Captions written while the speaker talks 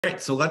All right,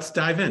 so let's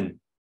dive in.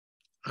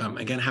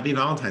 Again, happy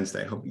Valentine's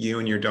Day. Hope you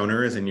and your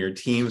donors and your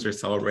teams are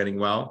celebrating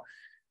well.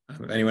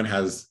 If anyone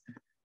has,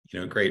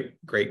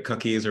 great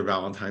cookies or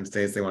Valentine's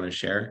Days they want to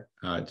share,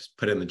 just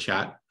put it in the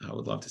chat. I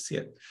would love to see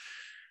it.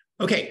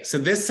 Okay, so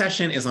this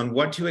session is on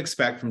what to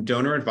expect from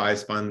donor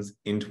advised funds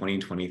in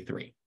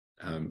 2023.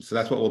 So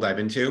that's what we'll dive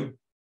into.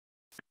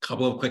 A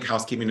couple of quick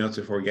housekeeping notes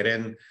before we get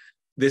in.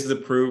 This is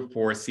approved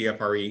for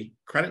CFRE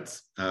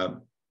credits.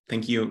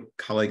 Thank you,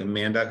 colleague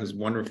Amanda, who's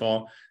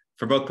wonderful,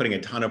 for both putting a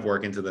ton of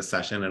work into this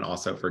session and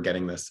also for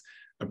getting this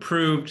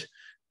approved.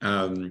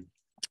 And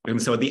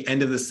so at the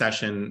end of the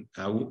session,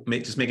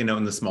 just make a note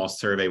in the small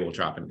survey we'll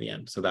drop in the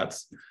end. So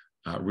that's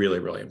really,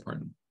 really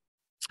important.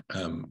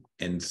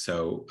 And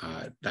so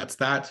that's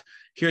that.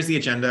 Here's the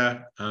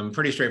agenda.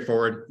 Pretty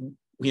straightforward.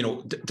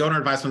 Donor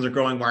advised funds are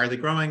growing. Why are they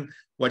growing?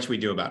 What should we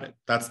do about it?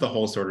 That's the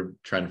whole sort of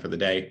trend for the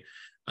day.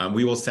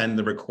 We will send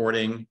the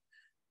recording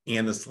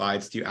and the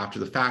slides to you after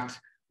the fact.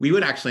 We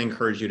would actually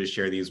encourage you to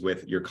share these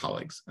with your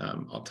colleagues.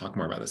 I'll talk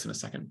more about this in a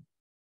second.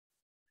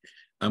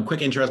 Quick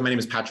intros. My name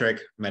is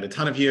Patrick. Met a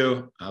ton of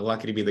you.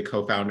 Lucky to be the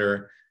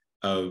co-founder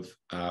of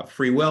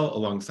FreeWill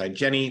alongside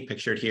Jenny,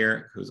 pictured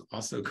here, who's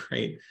also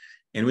great.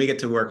 And we get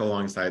to work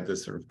alongside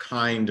this sort of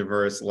kind,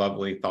 diverse,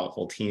 lovely,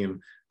 thoughtful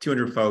team,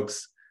 200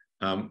 folks.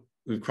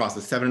 We've crossed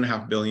the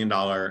 $7.5 billion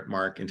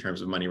mark in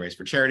terms of money raised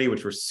for charity,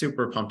 which we're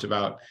super pumped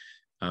about.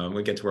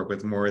 We get to work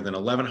with more than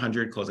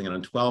 1,100, closing in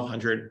on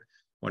 1,200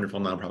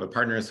 wonderful nonprofit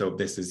partners. So if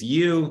this is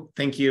you,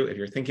 thank you. If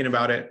you're thinking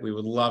about it, we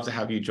would love to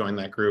have you join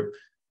that group.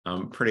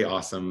 Pretty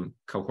awesome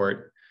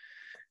cohort.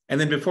 And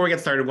then before we get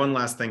started, one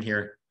last thing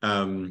here.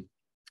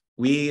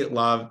 We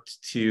love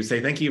to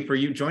say thank you for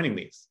you joining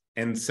these.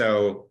 And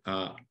so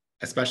a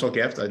special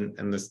gift,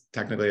 and this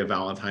technically a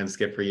Valentine's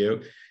gift for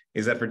you,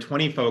 is that for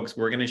 20 folks,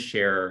 we're going to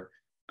share,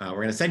 we're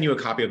going to send you a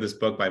copy of this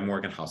book by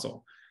Morgan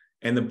Housel.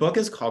 And the book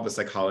is called The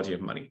Psychology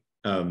of Money.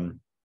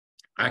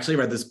 I actually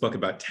read this book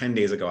about 10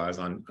 days ago. I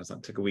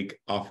took a week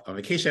off on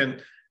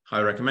vacation.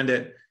 Highly recommend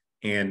it.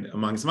 And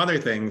among some other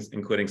things,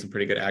 including some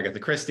pretty good Agatha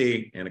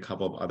Christie and a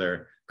couple of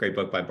other great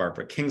book by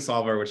Barbara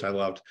Kingsolver, which I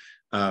loved.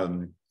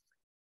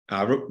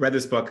 Read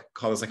this book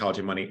called The Psychology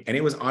of Money, and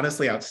it was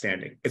honestly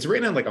outstanding. It's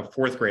written at like a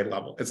 4th grade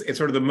level. It's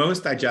sort of the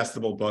most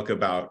digestible book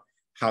about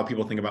how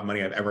people think about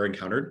money I've ever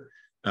encountered.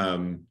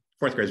 4th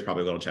grade is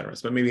probably a little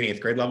generous, but maybe an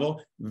 8th grade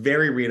level.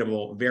 Very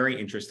readable, very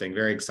interesting,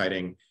 very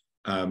exciting.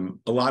 A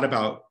lot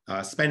about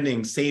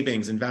spending,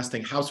 savings,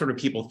 investing, how sort of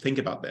people think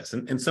about this.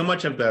 And so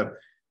much of the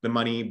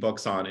money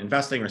books on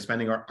investing or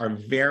spending are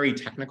very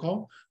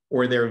technical,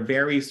 or they're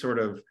very sort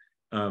of,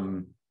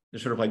 they're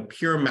sort of like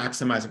pure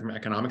maximizing from an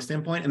economic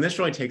standpoint. And this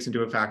really takes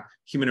into account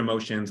human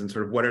emotions and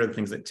sort of what are the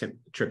things that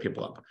trip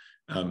people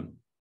up.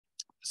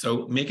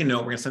 So make a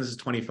note, we're gonna send this to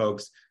 20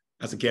 folks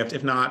as a gift.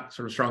 If not,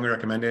 sort of strongly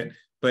recommend it.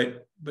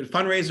 But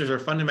fundraisers are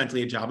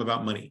fundamentally a job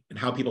about money and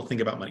how people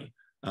think about money.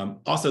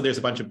 Also, there's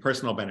a bunch of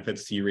personal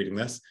benefits to you reading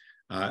this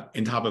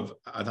on top of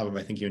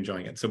I think you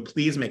enjoying it. So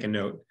please make a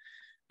note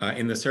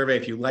in the survey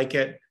if you like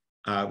it.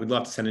 We'd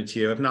love to send it to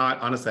you. If not,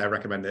 honestly, I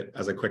recommend it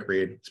as a quick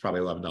read. It's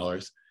probably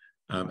 $11,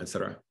 et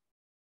cetera.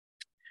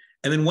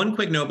 And then one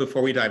quick note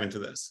before we dive into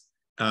this.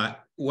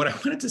 What I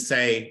wanted to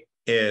say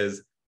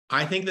is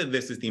I think that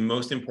this is the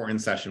most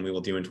important session we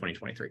will do in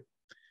 2023.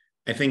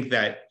 I think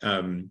that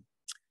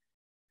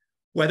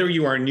whether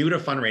you are new to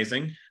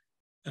fundraising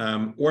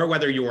or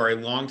whether you are a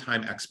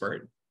longtime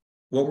expert,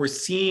 what we're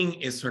seeing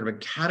is sort of a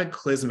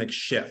cataclysmic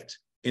shift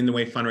in the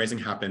way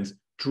fundraising happens,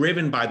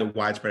 driven by the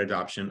widespread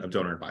adoption of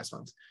donor advised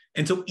funds.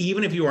 And so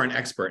even if you are an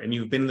expert and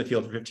you've been in the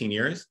field for 15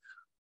 years,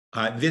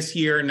 this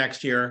year,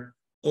 next year,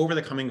 over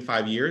the coming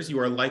 5 years, you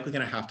are likely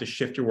going to have to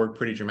shift your work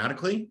pretty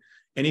dramatically.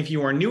 And if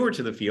you are newer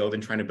to the field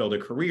and trying to build a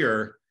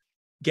career,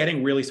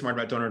 getting really smart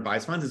about donor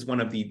advised funds is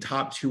one of the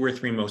top 2 or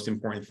 3 most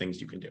important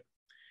things you can do.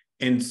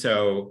 And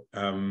so,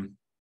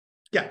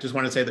 yeah, just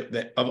want to say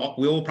that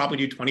we will probably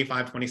do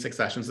 25, 26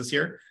 sessions this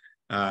year.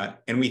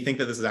 And we think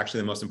that this is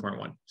actually the most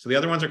important one. So the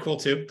other ones are cool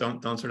too.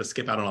 Don't sort of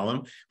skip out on all of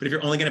them. But if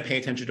you're only going to pay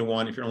attention to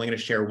one, if you're only going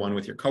to share one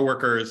with your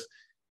coworkers,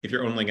 if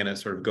you're only going to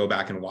sort of go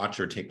back and watch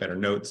or take better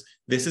notes,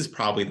 this is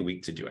probably the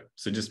week to do it.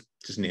 So just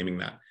naming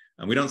that.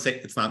 We don't say,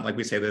 it's not like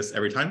we say this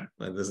every time.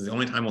 This is the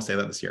only time we'll say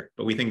that this year,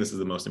 but we think this is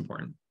the most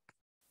important.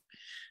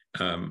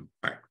 All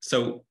right.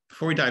 So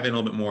before we dive in a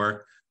little bit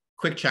more,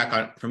 quick check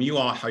on from you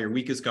all how your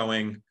week is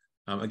going.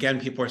 Again,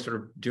 people are sort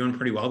of doing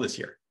pretty well this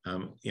year.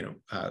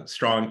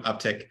 Strong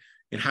uptick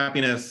in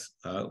happiness,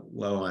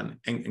 low on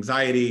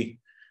anxiety,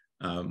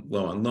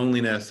 low on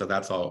loneliness. So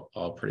that's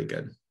all pretty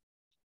good.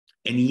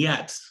 And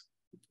yet,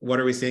 what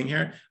are we seeing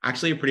here?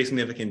 Actually, a pretty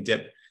significant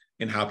dip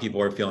in how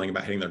people are feeling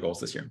about hitting their goals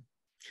this year.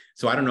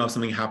 So I don't know if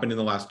something happened in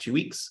the last 2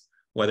 weeks,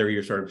 whether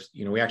you're sort of,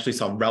 we actually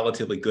saw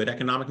relatively good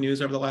economic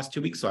news over the last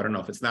 2 weeks. So I don't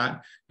know if it's that.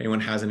 If anyone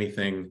has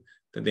anything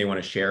that they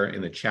want to share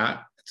in the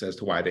chat as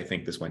to why they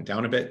think this went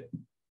down a bit.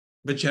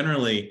 But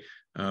generally,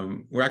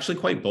 we're actually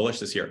quite bullish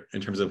this year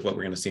in terms of what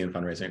we're going to see in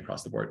fundraising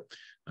across the board.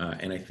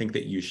 And I think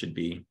that you should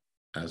be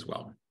as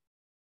well.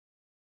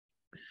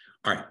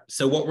 All right,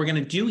 so what we're going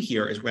to do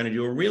here is we're going to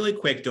do a really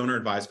quick donor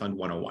advised fund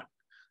 101.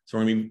 So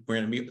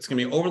it's going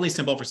to be overly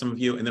simple for some of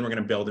you, and then we're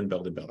going to build and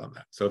build and build on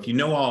that. So if you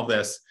know all of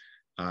this,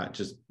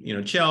 just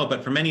chill.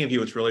 But for many of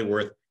you, it's really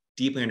worth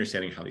deeply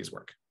understanding how these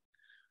work.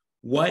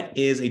 What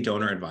is a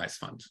donor advised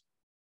fund?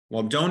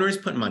 Well, donors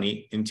put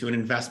money into an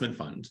investment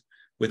fund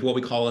with what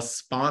we call a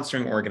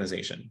sponsoring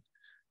organization.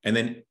 And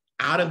then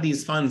out of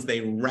these funds,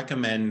 they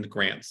recommend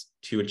grants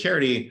to a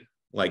charity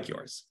like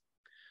yours.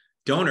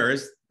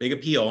 Donors, big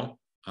appeal.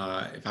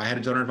 If I had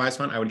a donor advised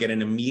fund, I would get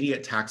an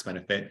immediate tax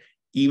benefit,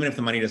 even if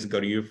the money doesn't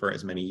go to you for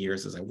as many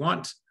years as I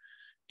want.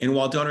 And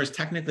while donors,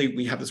 technically,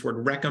 we have this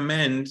word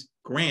recommend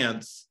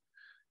grants,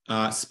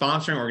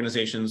 sponsoring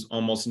organizations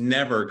almost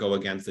never go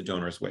against the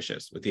donor's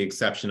wishes, with the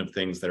exception of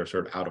things that are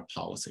sort of out of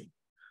policy.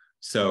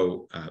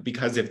 So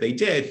because if they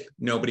did,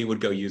 nobody would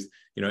go use,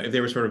 if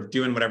they were sort of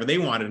doing whatever they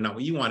wanted and not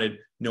what you wanted,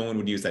 no one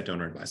would use that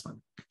donor advised fund.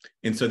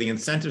 And so the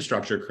incentive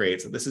structure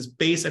creates that this is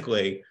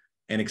basically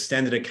an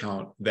extended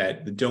account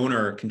that the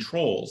donor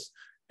controls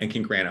and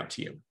can grant out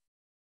to you.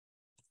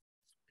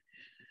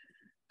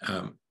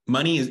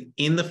 Money is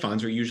in the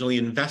funds are usually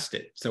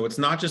invested. So it's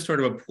not just sort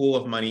of a pool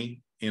of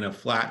money in a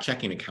flat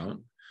checking account.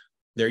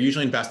 They're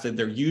usually invested.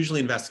 They're usually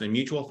invested in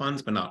mutual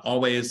funds, but not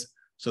always.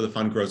 So the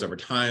fund grows over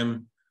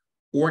time.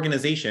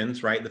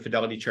 Organizations, right, the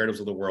Fidelity Charitables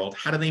of the world,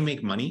 how do they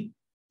make money?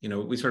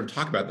 We sort of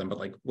talk about them, but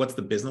like, what's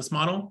the business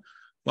model?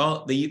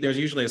 Well, there's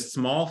usually a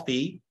small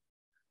fee,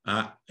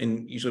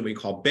 and usually we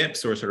call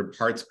BIPs, or sort of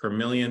parts per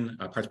million,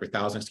 parts per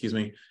thousand, excuse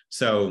me.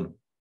 So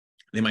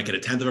they might get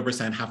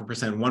 1/10%,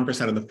 0.5%,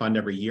 1% of the fund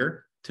every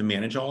year to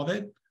manage all of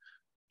it.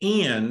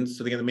 And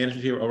so they get the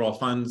management fee of overall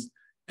funds.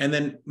 And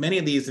then many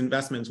of these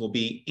investments will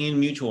be in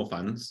mutual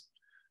funds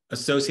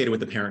associated with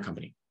the parent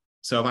company.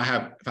 So if I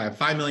have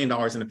 $5 million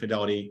in a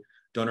Fidelity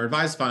donor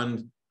advised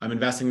fund, I'm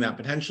investing that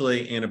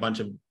potentially in a bunch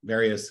of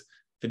various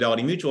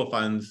Fidelity mutual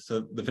funds.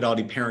 So the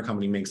Fidelity parent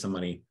company makes some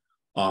money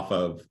off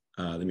of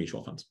the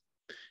mutual funds.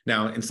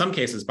 Now, in some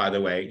cases, by the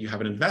way, you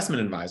have an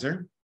investment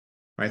advisor,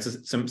 right?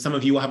 So some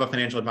of you will have a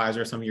financial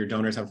advisor. Some of your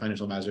donors have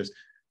financial advisors.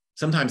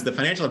 Sometimes the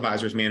financial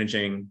advisor is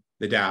managing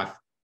the DAF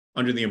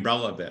under the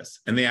umbrella of this,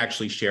 and they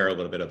actually share a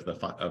little bit of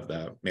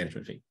the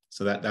management fee.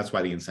 So that's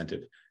why the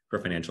incentive for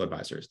financial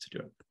advisors to do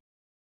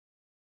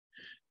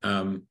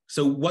it.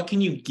 So what can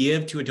you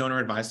give to a donor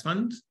advised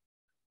fund?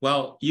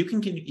 Well, you can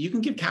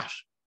give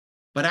cash,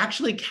 but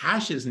actually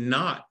cash is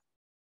not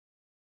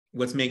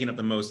what's making up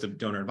the most of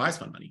donor advised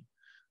fund money.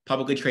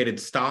 Publicly traded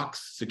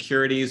stocks,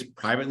 securities,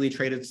 privately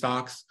traded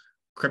stocks,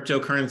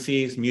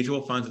 cryptocurrencies,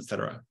 mutual funds, et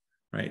cetera,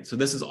 right? So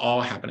this is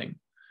all happening.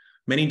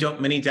 Many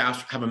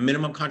DAFs have a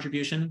minimum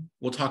contribution.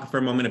 We'll talk for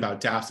a moment about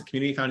DAFs at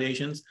community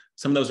foundations.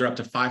 Some of those are up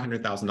to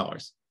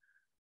 $500,000.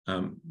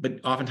 But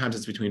oftentimes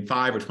it's between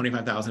 $5,000 or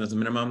 $25,000 as a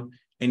minimum.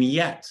 And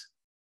yet,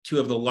 two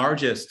of the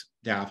largest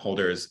DAF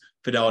holders,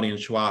 Fidelity and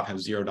Schwab, have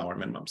 $0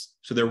 minimums.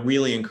 So they're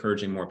really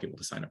encouraging more people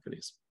to sign up for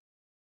these.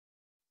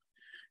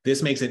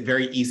 This makes it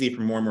very easy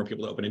for more and more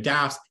people to open a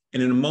DAFs.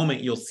 And in a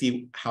moment, you'll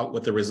see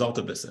what the result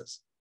of this is.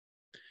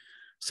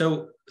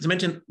 So as I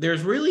mentioned,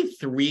 there's really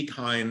three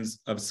kinds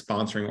of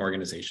sponsoring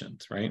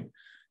organizations, right?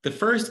 The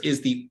first is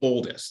the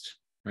oldest,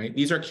 right?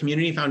 These are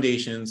community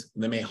foundations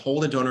that may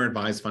hold a donor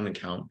advised fund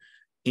account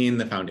in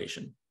the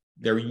foundation.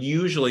 They're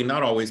usually,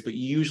 not always, but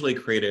usually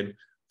created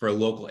for a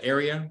local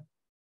area.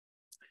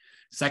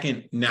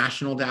 Second,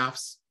 national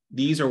DAFs.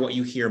 These are what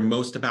you hear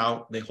most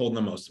about. They hold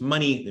the most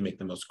money, they make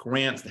the most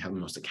grants, they have the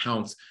most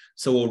accounts.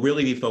 So we'll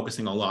really be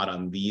focusing a lot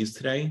on these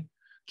today.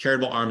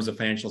 Charitable arms of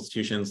financial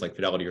institutions like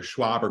Fidelity or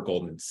Schwab or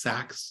Goldman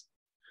Sachs.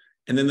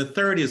 And then the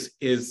third is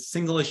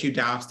single issue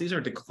DAFs. These are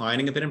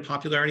declining a bit in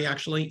popularity,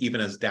 actually,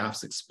 even as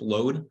DAFs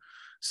explode.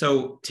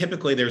 So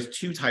typically there's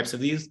two types of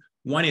these.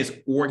 One is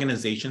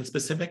organization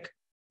specific.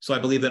 So I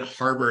believe that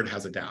Harvard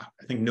has a DAF.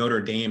 I think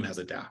Notre Dame has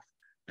a DAF.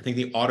 I think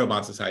the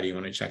Audubon Society,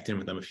 when I checked in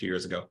with them a few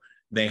years ago,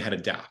 they had a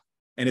DAF.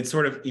 And it's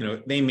sort of,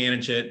 they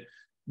manage it.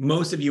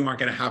 Most of you aren't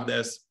going to have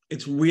this.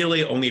 It's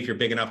really only if you're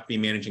big enough to be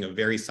managing a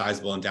very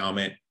sizable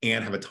endowment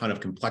and have a ton of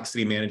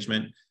complexity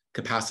management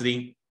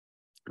capacity.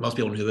 Most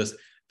people don't do this.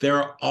 There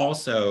are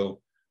also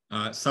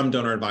some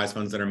donor advised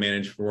funds that are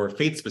managed for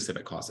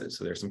faith-specific causes.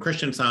 So there's some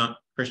Christian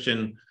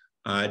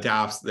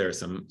DAFs, there's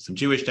some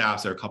Jewish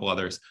DAFs, there are a couple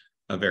others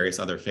of various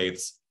other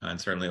faiths, and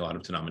certainly a lot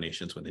of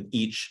denominations within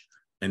each.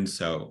 And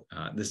so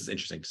this is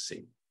interesting to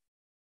see.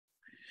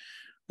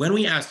 When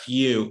we asked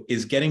you,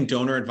 is getting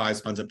donor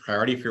advised funds a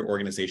priority for your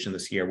organization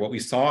this year? What we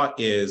saw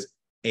is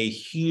a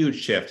huge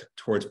shift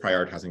towards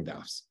prioritizing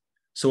DAFs.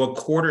 So a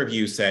quarter of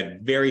you said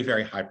very,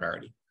 very high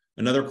priority.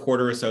 Another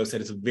quarter or so said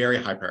it's a very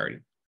high priority.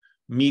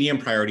 Medium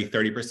priority,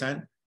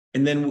 30%.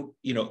 And then,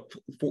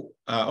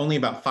 only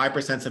about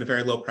 5% said a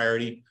very low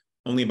priority.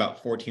 Only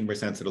about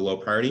 14% said a low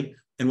priority.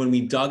 And when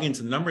we dug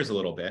into the numbers a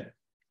little bit,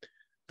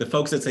 the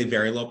folks that say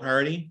very low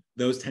priority,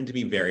 those tend to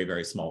be very,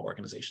 very small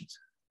organizations,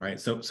 right?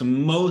 So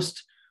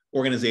most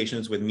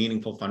organizations with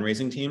meaningful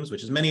fundraising teams,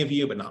 which is many of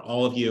you, but not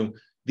all of you,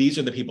 these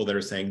are the people that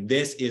are saying,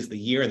 this is the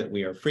year that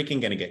we are freaking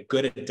going to get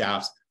good at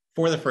DAFs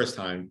for the first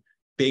time.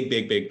 Big,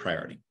 big, big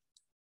priority.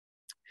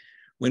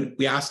 When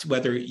we asked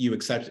whether you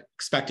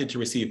expected to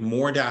receive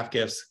more DAF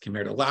gifts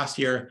compared to last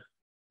year,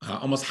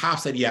 almost half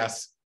said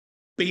yes.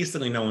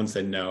 Basically, no one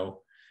said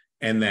no.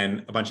 And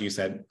then a bunch of you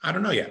said, I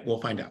don't know yet,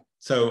 we'll find out.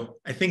 So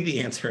I think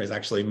the answer is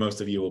actually most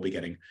of you will be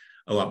getting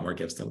a lot more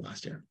gifts than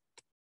last year.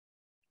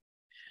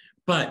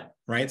 But,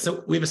 right,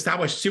 so we've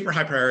established super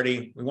high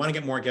priority. We want to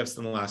get more gifts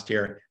than the last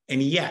year. And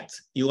yet,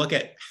 you look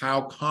at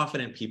how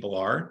confident people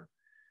are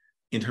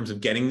in terms of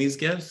getting these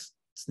gifts,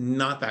 it's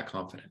not that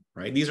confident,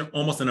 right? These are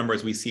almost the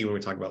numbers we see when we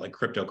talk about like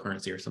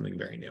cryptocurrency or something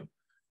very new.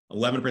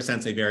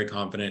 11% say very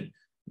confident,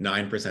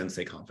 9%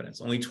 say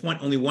confidence.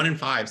 Only 1 in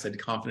 5 said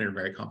confident or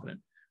very confident,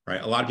 right?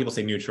 A lot of people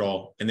say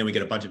neutral, and then we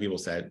get a bunch of people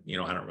said, I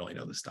don't really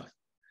know this stuff.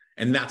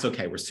 And that's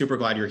okay. We're super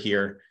glad you're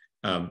here.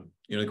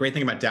 The great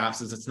thing about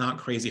DAFs is it's not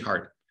crazy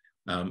hard.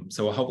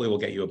 So hopefully we'll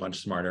get you a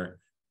bunch smarter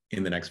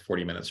in the next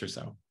 40 minutes or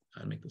so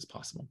to make this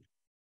possible.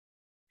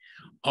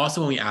 Also,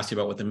 when we asked you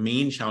about what the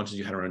main challenges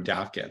you had around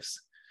DAF gifts,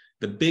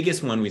 the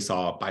biggest one we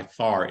saw by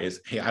far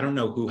is, hey, I don't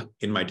know who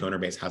in my donor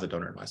base has a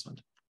donor advised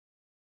fund.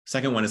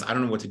 Second one is, I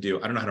don't know what to do.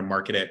 I don't know how to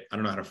market it. I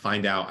don't know how to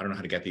find out. I don't know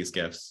how to get these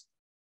gifts.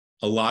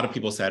 A lot of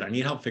people said, I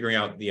need help figuring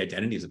out the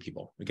identities of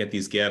people. We get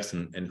these gifts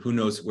and who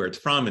knows where it's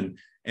from.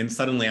 And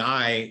suddenly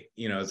I,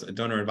 as a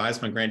donor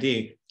advised fund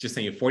grantee, just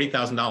sent you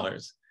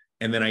 $40,000.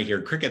 And then I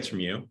hear crickets from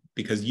you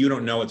because you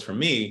don't know it's from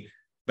me,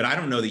 but I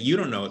don't know that you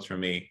don't know it's from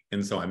me.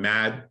 And so I'm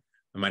mad.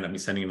 I might not be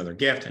sending another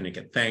gift and it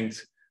get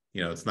thanked.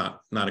 It's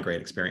not a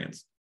great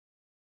experience.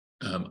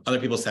 Other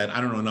people said,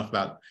 I don't know enough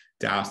about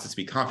DAFs to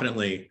speak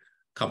confidently, a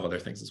couple other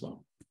things as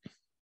well.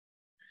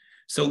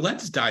 So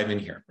let's dive in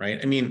here, right?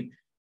 I mean,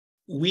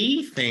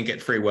 we think at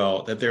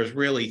FreeWill that there's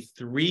really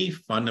 3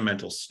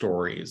 fundamental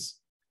stories,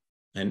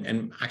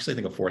 and actually I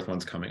think a 4th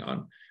one's coming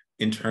on,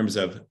 in terms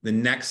of the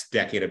next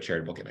decade of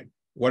charitable giving.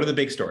 What are the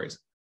big stories?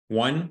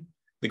 1,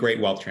 the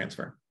great wealth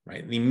transfer,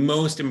 right? The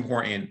most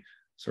important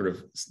sort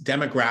of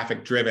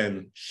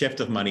demographic-driven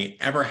shift of money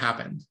ever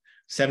happened.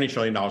 $70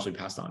 trillion we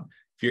passed on.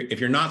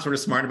 If you're not sort of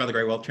smart about the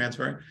great wealth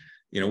transfer,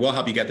 we'll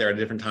help you get there at a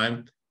different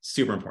time.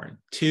 Super important.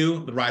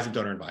 2, the rise of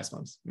donor advised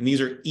funds. And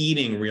these are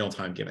eating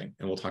real-time giving,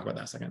 and we'll talk about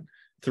that in a second.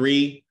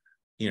 3,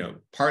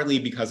 partly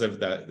because of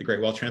the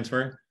great wealth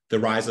transfer, the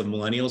rise of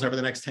millennials over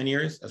the next 10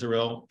 years as a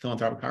real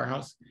philanthropic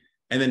powerhouse.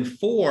 And then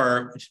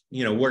 4, which,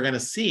 we're going to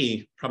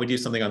see, probably do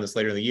something on this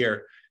later in the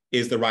year,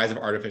 is the rise of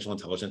artificial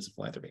intelligence and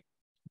philanthropy.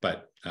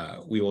 But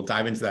we will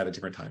dive into that at a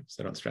different time,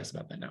 so don't stress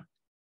about that now.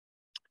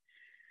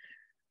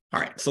 All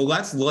right, so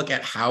let's look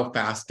at how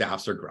fast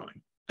DAFs are growing.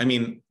 I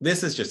mean,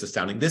 this is just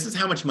astounding. This is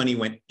how much money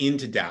went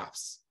into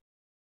DAFs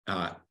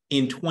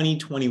in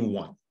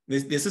 2021.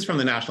 This is from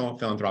the National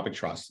Philanthropic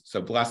Trust,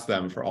 so bless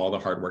them for all the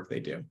hard work they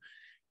do.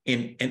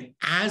 And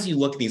as you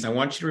look at these, I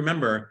want you to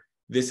remember,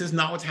 this is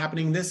not what's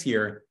happening this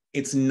year.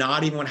 It's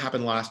not even what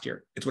happened last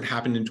year. It's what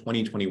happened in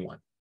 2021.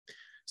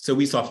 So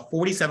we saw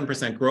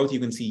 47% growth. You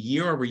can see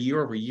year over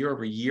year over year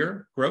over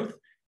year growth,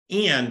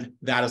 and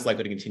that is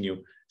likely to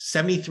continue.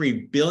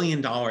 $73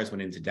 billion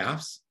went into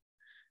DAFs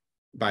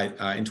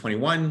in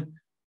 21,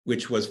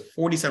 which was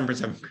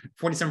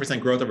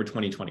 47% growth over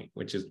 2020,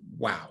 which is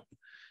wow.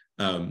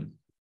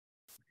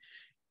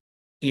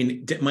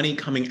 In money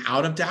coming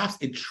out of DAFs,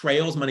 it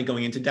trails money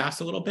going into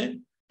DAFs a little bit,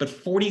 but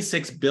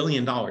 $46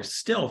 billion,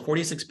 still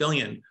 $46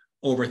 billion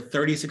over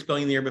 $36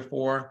 billion the year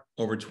before,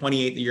 over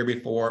 28 the year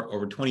before,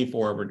 over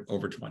 24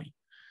 over 20.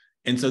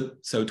 And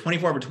so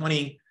 24 over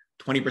 20,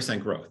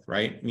 20% growth,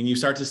 right? I mean, you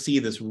start to see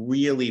this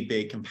really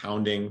big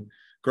compounding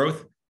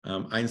growth.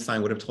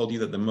 Einstein would have told you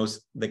that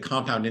the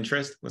compound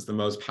interest was the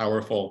most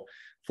powerful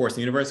force in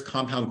the universe.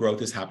 Compound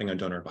growth is happening on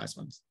donor advised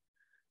funds.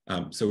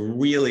 So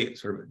really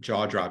sort of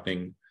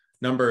jaw-dropping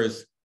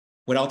numbers.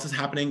 What else is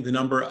happening? The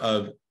number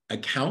of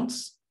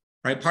accounts,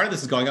 right? Part of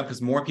this is going up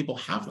because more people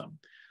have them.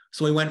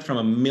 So we went from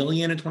 1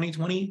 million in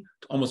 2020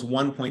 to almost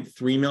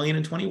 1.3 million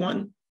in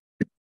 21.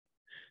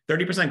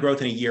 30% growth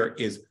in a year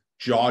is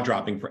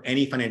jaw-dropping for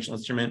any financial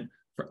instrument,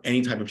 for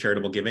any type of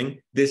charitable giving.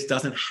 This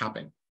doesn't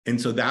happen. And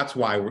so that's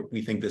why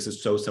we think this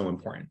is so, so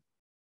important.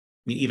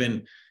 I mean,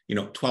 even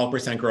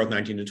 12% growth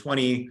 19 to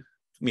 20,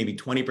 maybe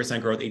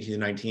 20% growth 18 to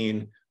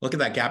 19. Look at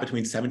that gap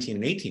between 17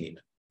 and 18 even.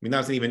 I mean, that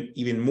was an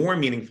even more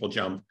meaningful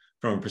jump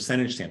from a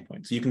percentage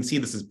standpoint. So you can see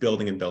this is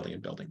building and building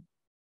and building.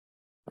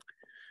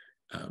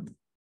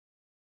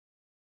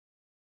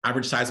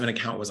 Average size of an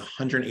account was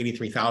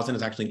 183,000,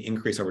 is actually an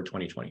increase over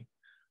 2020.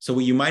 So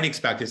what you might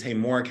expect is, hey,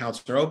 more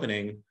accounts are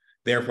opening,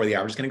 therefore the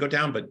average is going to go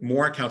down, but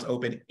more accounts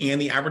open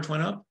and the average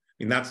went up.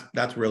 I mean,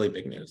 that's really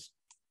big news.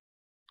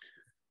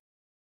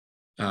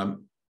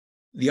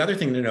 The other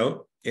thing to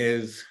note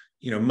is,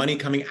 money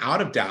coming out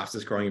of DAFs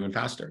is growing even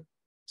faster.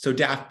 So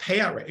DAF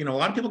payout rate, a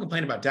lot of people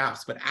complain about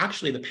DAFs, but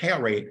actually the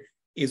payout rate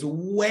is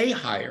way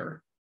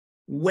higher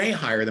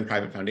than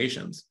private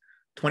foundations.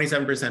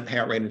 27%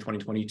 payout rate in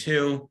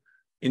 2022.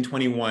 In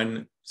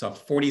 21, saw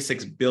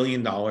 $46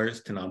 billion to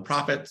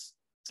nonprofits.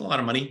 It's a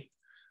lot of money.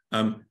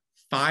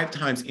 5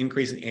 times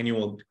increase in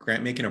annual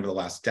grant making over the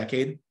last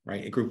decade,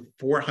 right? It grew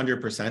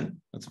 400%.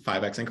 That's a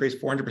 5x increase,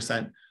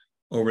 400%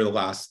 over the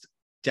last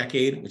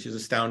decade, which is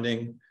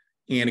astounding.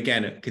 And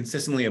again,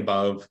 consistently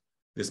above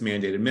this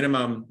mandated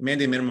minimum.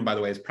 Mandated minimum, by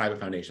the way, is private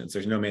foundations.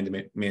 There's no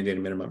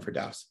mandated minimum for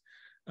DAFs.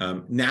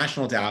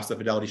 National DAFs, the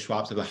Fidelity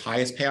Schwabs, have the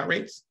highest payout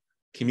rates.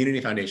 Community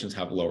foundations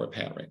have lower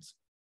payout rates.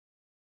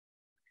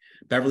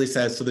 Beverly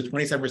says, so the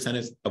 27%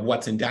 is of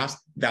what's in DAFs?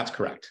 That's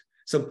correct.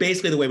 So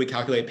basically the way we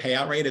calculate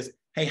payout rate is,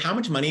 hey, how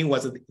much money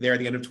was it there at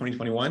the end of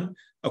 2021?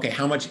 Okay,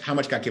 how much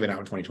got given out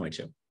in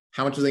 2022?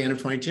 How much was the end of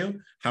 22?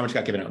 How much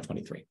got given out in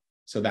 23?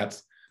 So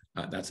that's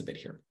a bit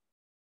here.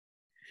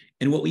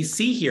 And what we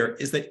see here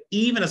is that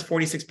even as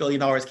 $46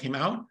 billion came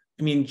out,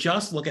 I mean,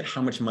 just look at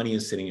how much money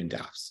is sitting in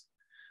DAFs.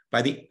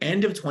 By the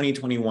end of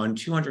 2021,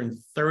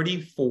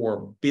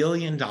 $234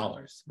 billion,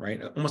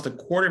 right? Almost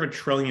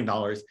 $250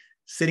 billion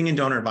sitting in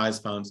donor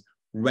advised funds,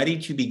 ready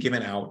to be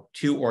given out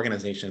to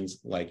organizations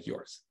like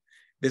yours.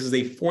 This is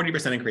a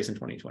 40% increase in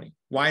 2020.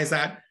 Why is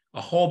that?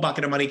 A whole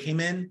bucket of money came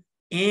in.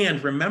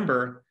 And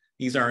remember,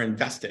 these are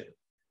invested.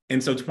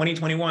 And so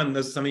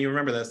 2021, some of you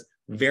remember this,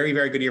 very,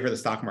 very good year for the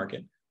stock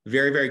market.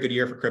 Very, very good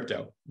year for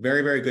crypto.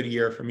 Very, very good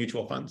year for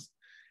mutual funds.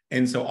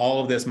 And so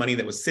all of this money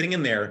that was sitting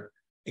in there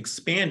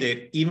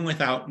expanded even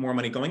without more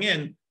money going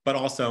in, but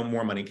also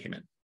more money came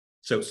in.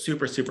 So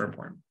super, super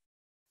important.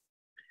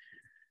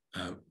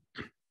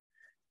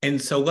 And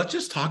so let's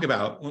just talk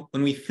about,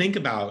 when we think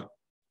about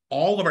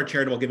all of our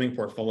charitable giving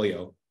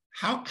portfolio,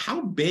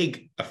 how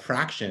big a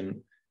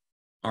fraction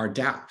are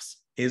DAFs,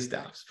 is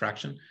DAFs,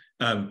 fraction.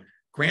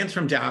 Grants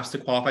from DAFs to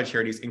qualified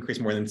charities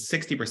increased more than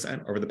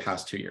 60% over the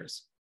past 2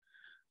 years.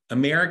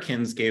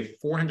 Americans gave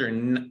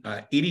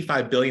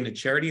 $485 billion to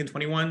charity in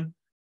 21.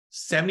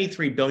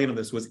 73 billion of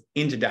this was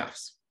into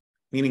DAFs,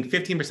 meaning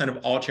 15% of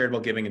all charitable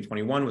giving in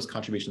 21 was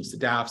contributions to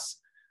DAFs.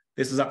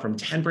 This is up from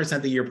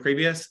 10% the year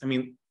previous. I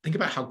mean, think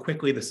about how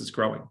quickly this is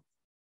growing.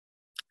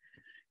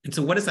 And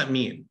so what does that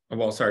mean?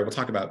 Well, sorry, we'll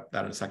talk about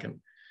that in a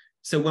second.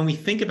 So when we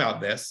think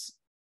about this,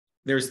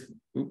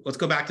 let's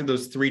go back to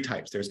those three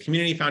types. There's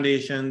community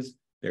foundations,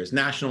 there's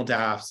national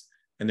DAFs,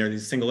 and there are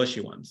these single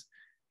issue ones.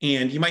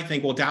 And you might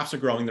think, well, DAFs are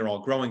growing, they're all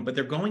growing, but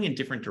they're going in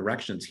different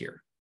directions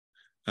here.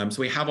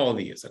 So we have all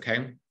these,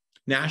 okay?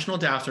 National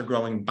DAFs are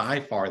growing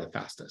by far the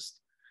fastest.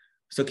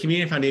 So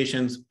community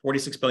foundations,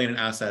 46 billion in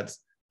assets,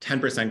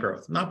 10%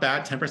 growth. Not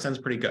bad, 10% is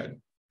pretty good.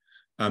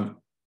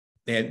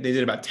 They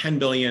did about 10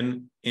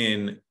 billion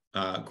in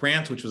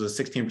grants, which was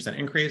a 16%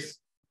 increase.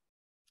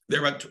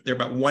 They're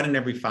about 1 in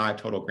every 5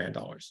 total grant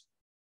dollars.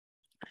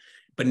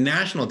 But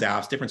national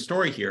DAFs, different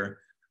story here,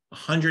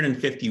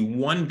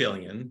 151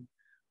 billion,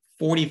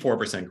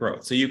 44%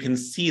 growth. So you can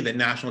see that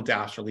national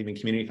DAFs are leaving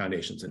community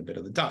foundations in a bit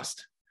of the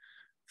dust.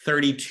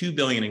 32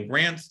 billion in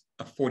grants,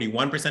 a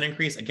 41%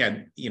 increase.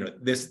 Again,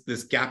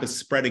 this gap is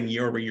spreading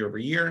year over year over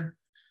year.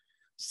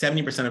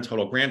 70% of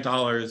total grant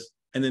dollars.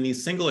 And then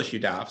these single issue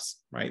DAFs,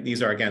 right?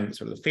 These are, again,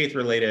 sort of the faith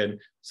related,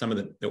 some of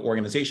the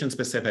organization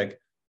specific,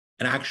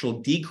 an actual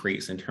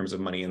decrease in terms of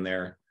money in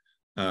there,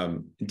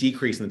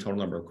 decrease in the total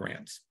number of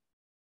grants.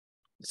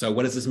 So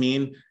what does this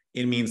mean?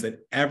 It means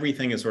that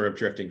everything is sort of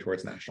drifting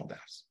towards national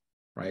DAFs,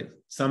 right?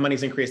 Some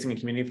money's increasing in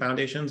community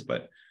foundations,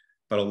 but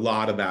a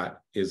lot of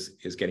that is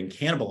getting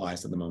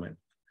cannibalized at the moment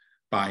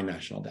by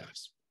national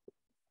DAFs.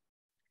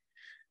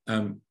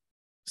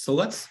 So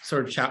let's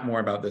sort of chat more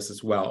about this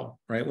as well,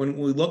 right? When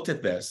we looked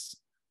at this,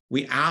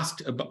 we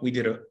asked about,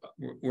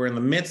 we're in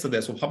the midst of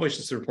this. We'll publish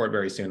this report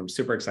very soon. I'm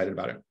super excited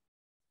about it.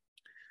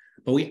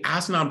 But we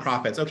asked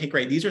nonprofits, okay,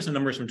 great. These are some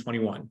numbers from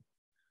 21.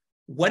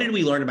 What did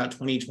we learn about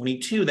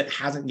 2022 that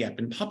hasn't yet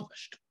been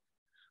published?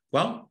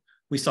 Well,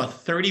 we saw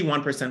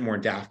 31% more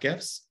DAF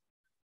gifts.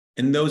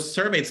 And those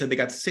surveyed said they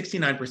got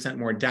 69%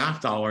 more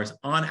DAF dollars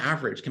on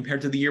average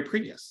compared to the year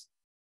previous.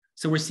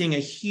 So we're seeing a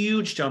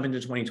huge jump into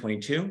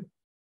 2022.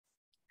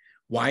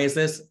 Why is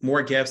this?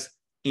 More gifts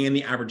and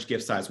the average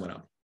gift size went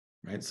up,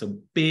 right? So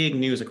big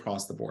news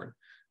across the board.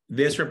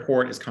 This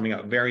report is coming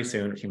out very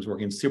soon. Our team's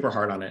working super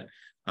hard on it.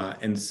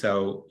 And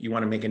so you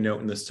want to make a note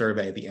in the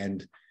survey at the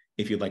end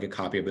if you'd like a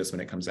copy of this when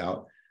it comes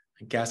out.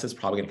 I guess it's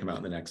probably going to come out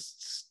in the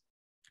next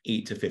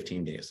 8 to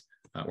 15 days.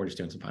 We're just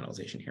doing some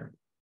finalization here.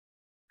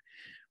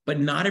 But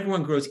not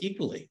everyone grows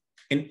equally.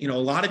 And a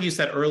lot of you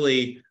said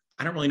early,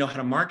 I don't really know how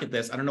to market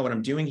this. I don't know what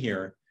I'm doing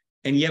here.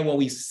 And yet what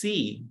we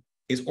see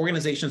is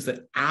organizations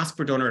that ask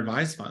for donor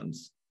advised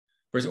funds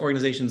versus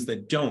organizations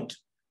that don't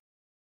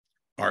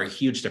are a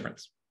huge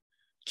difference.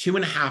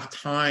 2.5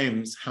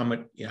 times how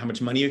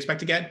much money you expect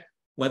to get,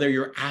 whether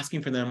you're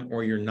asking for them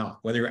or you're not,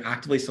 whether you're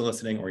actively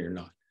soliciting or you're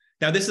not.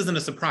 Now, this isn't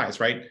a surprise,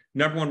 right?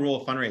 Number one rule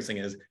of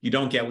fundraising is you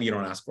don't get what you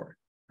don't ask for,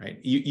 right?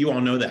 You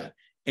all know that.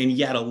 And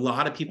yet a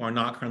lot of people are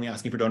not currently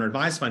asking for donor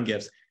advised fund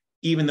gifts,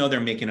 even though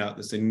they're making out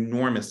this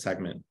enormous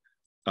segment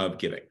of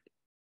giving,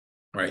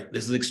 right?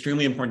 This is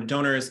extremely important to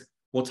donors.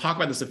 We'll talk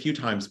about this a few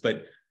times,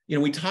 but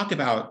we talk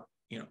about,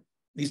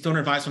 these donor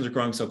advised funds are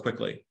growing so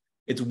quickly.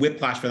 It's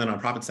whiplash for the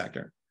nonprofit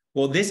sector.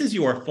 Well, this is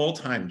your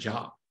full-time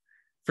job.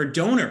 For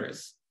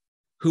donors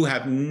who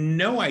have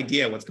no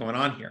idea what's going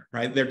on here,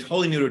 right? They're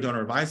totally new to a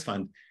donor advised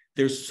fund.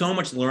 There's so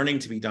much learning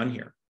to be done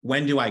here.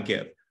 When do I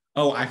give?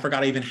 Oh, I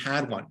forgot I even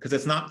had one, because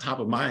it's not top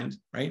of mind,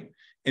 right?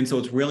 And so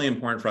it's really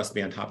important for us to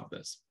be on top of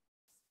this.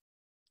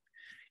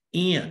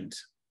 And,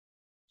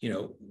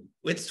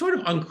 it's sort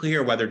of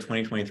unclear whether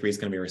 2023 is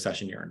going to be a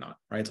recession year or not,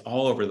 right? It's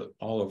all over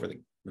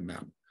the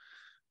map.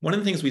 One of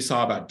the things we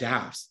saw about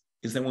DAFs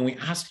is that when we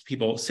asked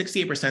people,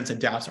 68% said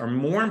DAFs are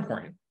more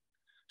important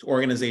to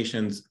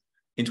organizations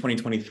in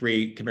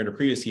 2023 compared to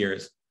previous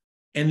years.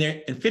 And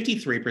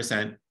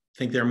 53%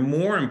 think they're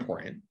more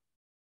important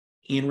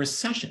in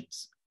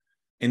recessions.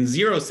 And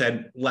 0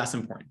 said less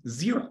important,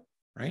 0,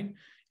 right?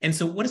 And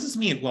so what does this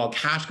mean? Well,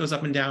 cash goes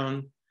up and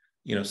down,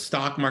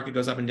 stock market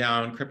goes up and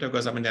down, crypto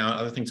goes up and down,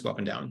 other things go up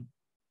and down.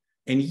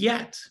 And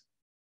yet,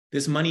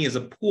 this money is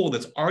a pool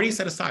that's already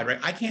set aside, right?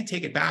 I can't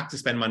take it back to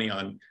spend money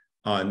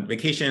on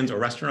vacations or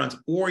restaurants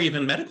or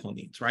even medical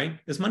needs, right?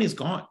 This money is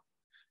gone.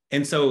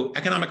 And so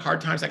economic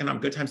hard times,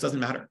 economic good times doesn't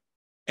matter.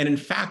 And in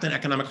fact, in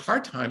economic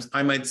hard times,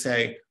 I might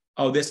say,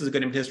 oh, this is a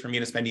good impetus for me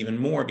to spend even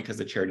more because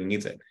the charity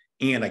needs it,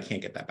 and I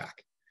can't get that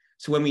back.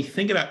 So when we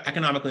think about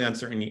economically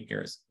uncertain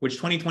years, which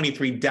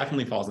 2023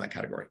 definitely falls in that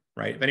category,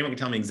 right? If anyone can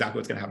tell me exactly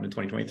what's going to happen in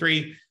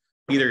 2023,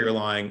 either you're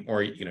lying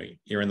or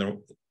you're in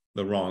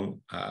the wrong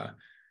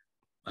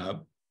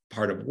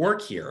part of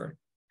work here.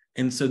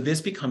 And so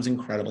this becomes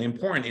incredibly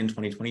important in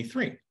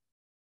 2023.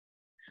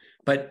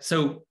 But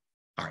all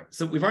right,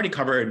 so we've already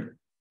covered,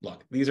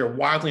 look, these are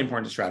wildly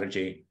important to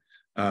strategy.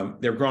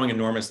 They're growing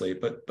enormously,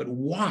 but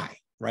why,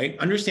 right?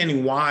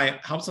 Understanding why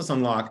helps us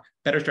unlock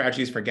better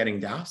strategies for getting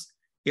DAFs.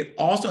 It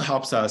also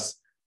helps us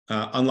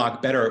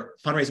unlock better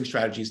fundraising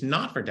strategies,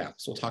 not for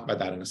DAFs. We'll talk about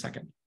that in a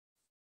second.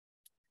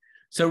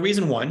 So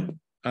reason one,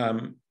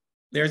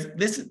 there's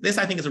this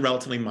I think is a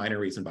relatively minor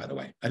reason, by the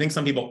way. I think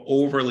some people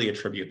overly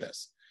attribute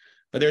this,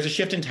 but there's a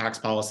shift in tax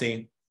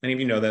policy. Many of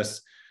you know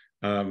this.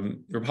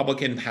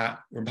 Republican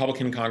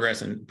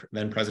Congress and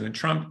then President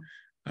Trump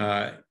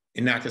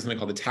enacted something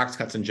called the Tax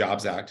Cuts and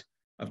Jobs Act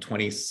of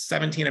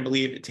 2017, I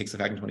believe. It takes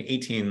effect in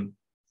 2018.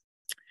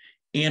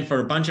 And for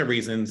a bunch of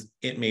reasons,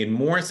 it made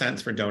more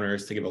sense for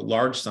donors to give a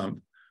large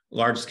sum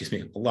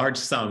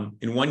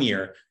in 1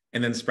 year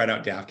and then spread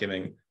out DAF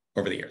giving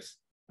over the years,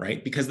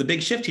 right? Because the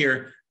big shift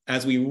here,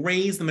 as we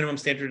raise the minimum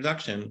standard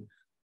deduction,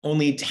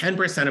 only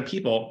 10% of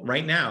people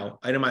right now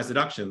itemize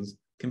deductions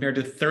compared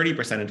to 30%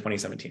 in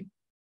 2017.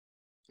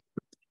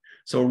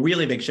 So a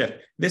really big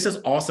shift. This is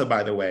also,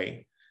 by the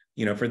way,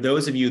 for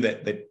those of you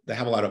that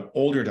have a lot of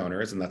older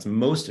donors, and that's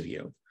most of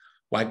you,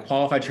 why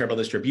qualified charitable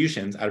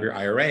distributions out of your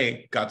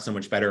IRA got so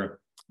much better,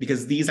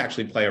 because these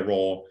actually play a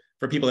role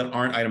for people that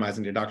aren't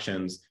itemizing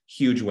deductions.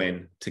 Huge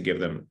win to give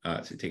them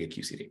to take a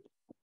QCD.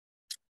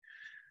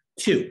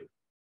 2,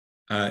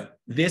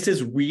 this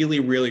is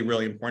really, really,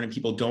 really important.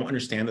 People don't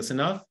understand this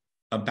enough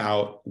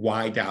about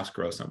why DAFs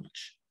grow so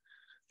much.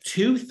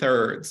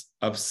 2/3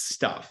 of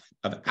stuff,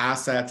 of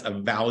assets,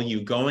 of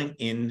value going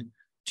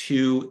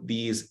into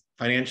these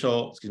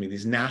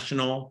these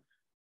national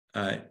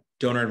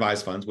donor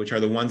advised funds, which are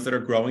the ones that are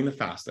growing the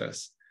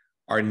fastest,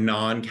 are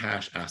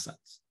non-cash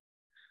assets.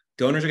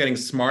 Donors are getting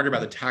smarter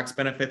about the tax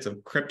benefits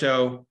of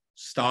crypto,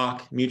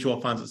 stock, mutual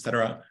funds, et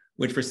cetera,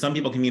 which for some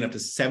people can mean up to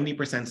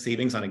 70%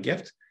 savings on a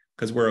gift,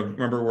 because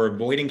we're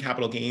avoiding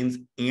capital gains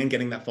and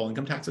getting that full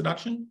income tax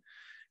deduction.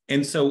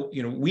 And so,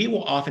 we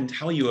will often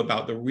tell you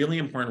about the really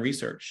important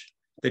research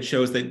that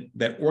shows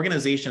that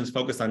organizations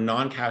focused on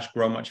non-cash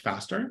grow much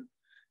faster,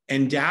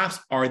 and DAFs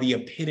are the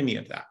epitome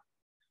of that.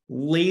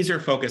 Laser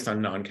focused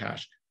on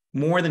non-cash.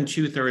 More than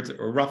 2/3,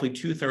 or roughly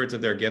 2/3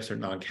 of their gifts are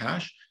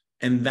non-cash,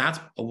 and that's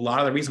a lot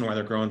of the reason why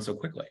they're growing so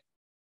quickly.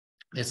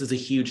 This is a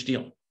huge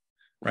deal,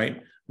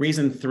 right?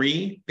 Reason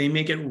 3, they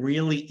make it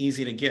really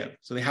easy to give.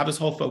 So they have this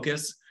whole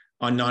focus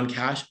on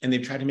non-cash, and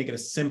they've tried to make it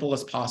as simple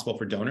as possible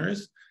for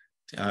donors,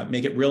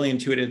 make it really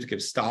intuitive to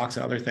give stocks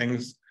and other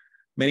things.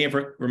 Many have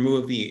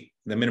removed the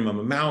minimum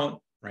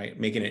amount, right?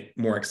 Making it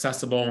more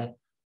accessible.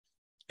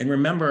 And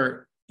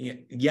remember,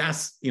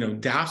 yes,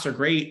 DAFs are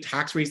great.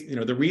 Tax rates,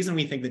 the reason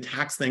we think the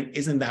tax thing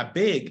isn't that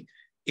big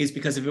is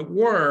because if it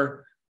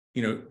were,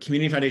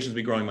 community foundations would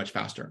be growing much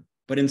faster.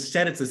 But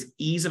instead, it's this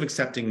ease of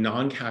accepting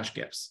non-cash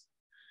gifts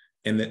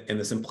and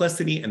the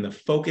simplicity and the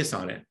focus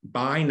on it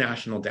by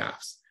national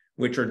DAFs,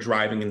 which are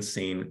driving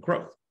insane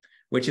growth,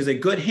 which is a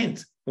good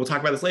hint. We'll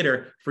talk about this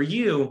later. For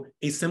you,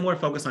 a similar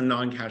focus on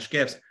non-cash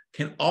gifts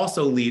can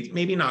also lead,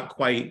 maybe not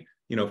quite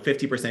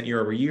 50% year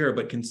over year,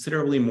 but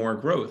considerably more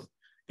growth.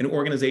 And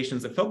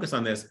organizations that focus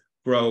on this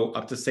grow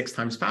up to 6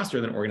 times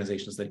faster than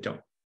organizations that don't.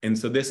 And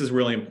so this is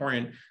really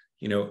important.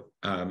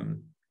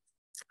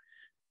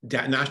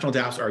 National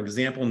DAFs are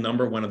example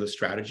number 1 of the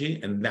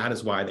strategy, and that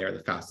is why they are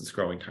the fastest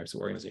growing types of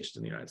organizations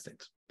in the United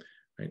States,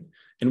 right?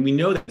 And we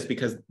know this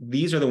because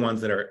these are the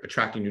ones that are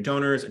attracting new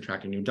donors,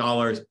 attracting new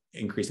dollars,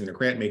 increasing their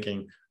grant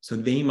making. So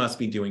they must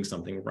be doing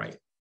something right.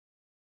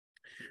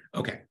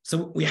 Okay,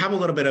 so we have a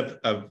little bit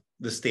of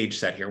the stage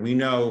set here. We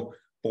know,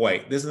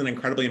 boy, this is an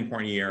incredibly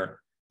important year.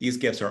 These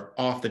gifts are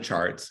off the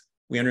charts.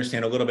 We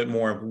understand a little bit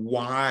more of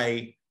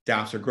why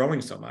DAFs are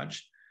growing so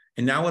much.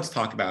 And now let's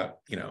talk about,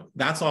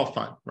 that's all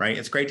fun, right?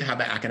 It's great to have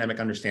that academic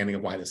understanding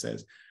of why this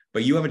is,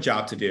 but you have a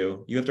job to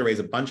do. You have to raise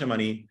a bunch of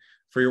money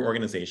for your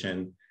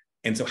organization.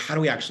 And so how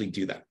do we actually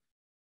do that?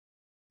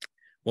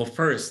 Well,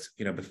 first,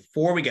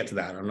 before we get to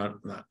that, I'm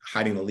not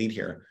hiding the lead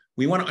here.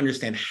 We want to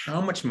understand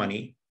how much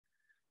money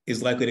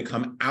is likely to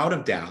come out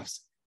of DAFs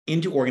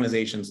into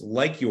organizations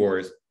like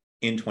yours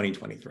in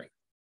 2023.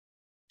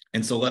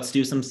 And so let's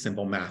do some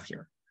simple math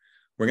here.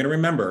 We're going to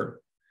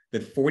remember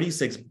that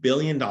 $46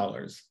 billion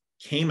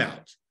came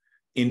out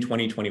in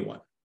 2021,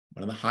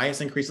 one of the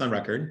highest increases on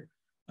record.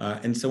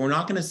 And so we're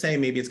not going to say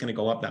maybe it's going to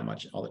go up that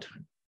much all the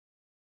time.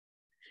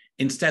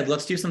 Instead,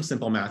 let's do some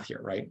simple math here,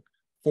 right?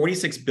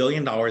 $46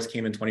 billion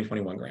came in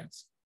 2021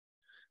 grants.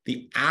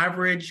 The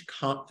average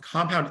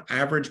compound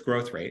average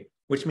growth rate,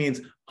 which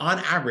means on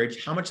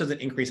average, how much does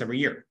it increase every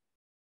year?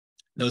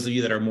 Those of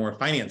you that are more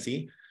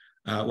financy,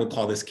 we'll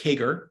call this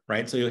CAGR,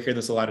 right? So you'll hear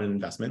this a lot in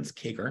investments,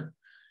 CAGR.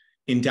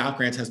 In DAF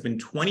grants has been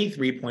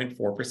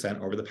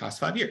 23.4% over the past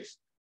 5 years.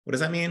 What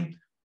does that mean?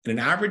 In an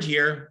average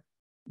year,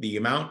 the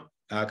amount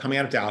coming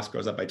out of DAFs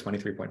goes up by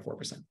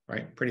 23.4%,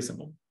 right? Pretty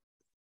simple.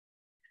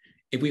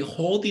 If we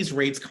hold these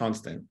rates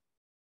constant,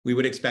 we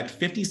would expect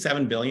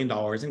 $57 billion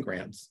in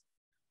grants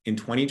in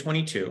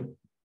 2022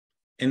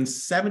 and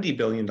 $70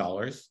 billion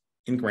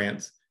in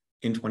grants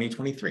in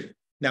 2023.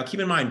 Now, keep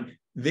in mind,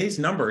 these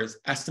numbers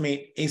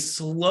estimate a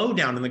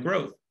slowdown in the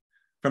growth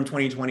from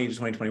 2020 to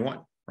 2021,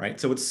 right?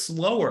 So it's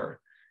slower,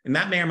 and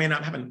that may or may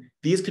not happen.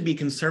 These could be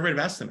conservative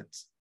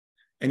estimates.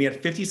 And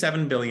yet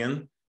 57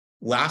 billion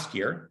last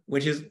year,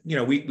 which is,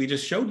 we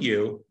just showed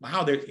you,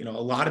 wow, there's, a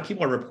lot of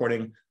people are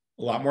reporting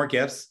a lot more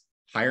gifts,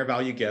 higher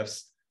value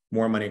gifts,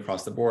 more money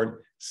across the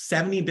board,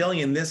 70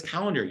 billion this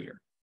calendar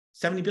year,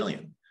 70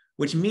 billion,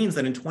 which means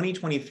that in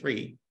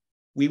 2023,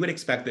 we would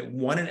expect that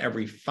 1 in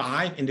every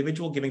 5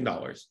 individual giving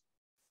dollars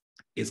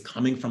is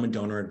coming from a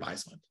donor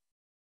advised fund.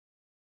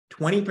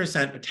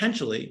 20%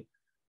 potentially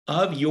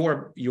of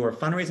your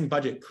fundraising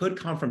budget could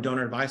come from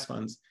donor advised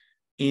funds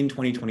in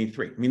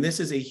 2023. I mean, this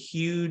is a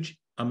huge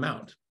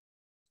amount.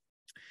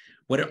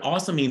 What it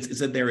also means is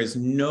that there is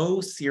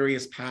no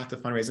serious path to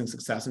fundraising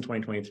success in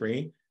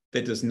 2023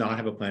 that does not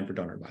have a plan for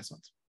donor advised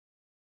funds.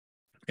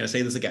 I'm going to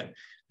say this again.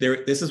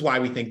 This is why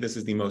we think this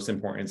is the most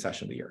important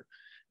session of the year.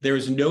 There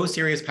is no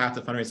serious path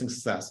to fundraising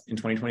success in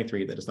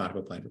 2023 that does not have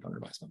a plan for donor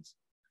advised funds.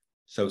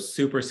 So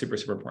super, super,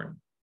 super important.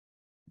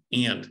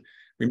 And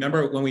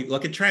remember, when we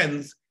look at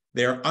trends,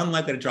 they're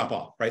unlikely to drop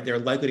off, right? They're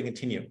likely to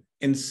continue.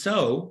 And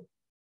so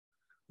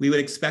we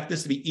would expect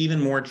this to be even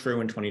more true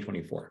in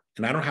 2024.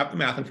 And I don't have the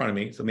math in front of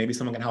me, so maybe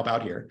someone can help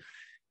out here.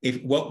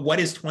 What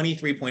is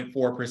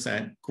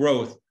 23.4%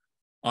 growth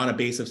on a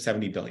base of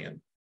 70 billion?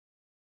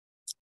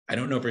 I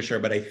don't know for sure,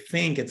 but I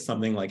think it's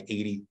something like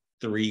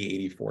 83,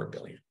 84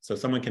 billion. So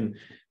someone can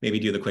maybe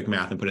do the quick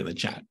math and put it in the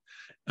chat.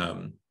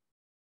 But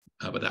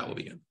that will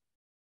be good.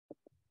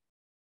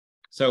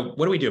 So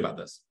what do we do about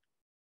this?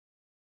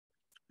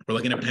 We're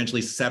looking at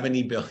potentially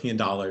 $70 billion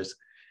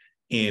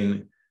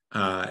in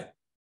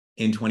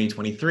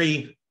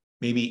 2023,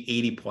 maybe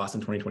 80 plus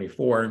in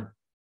 2024.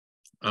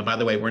 By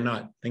the way, we're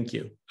not, thank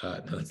you.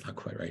 No, that's not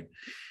quite right.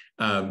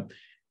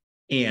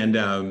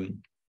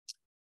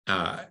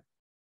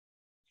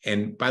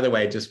 And by the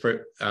way, just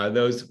for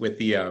those with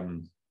the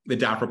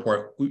DAF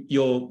report,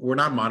 we're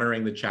not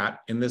monitoring the chat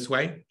in this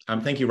way.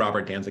 Thank you,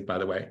 Robert Danzig, by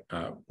the way,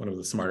 one of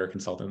the smarter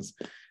consultants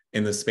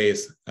in this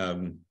space,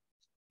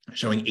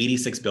 showing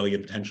 86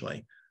 billion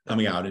potentially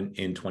coming out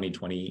in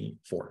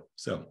 2024.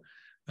 So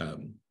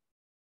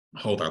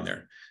hold on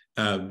there.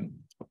 And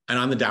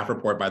on the DAF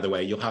report, by the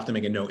way, you'll have to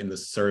make a note in the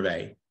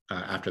survey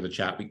after the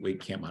chat. We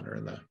can't monitor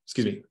in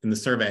the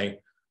survey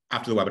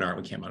after the webinar,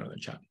 we can't monitor the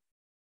chat.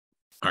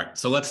 All right,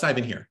 so let's dive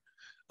in here.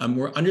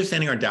 We're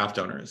understanding our DAF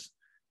donors.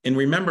 And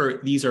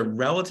remember, these are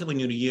relatively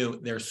new to you.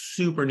 They're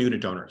super new to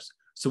donors.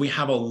 So we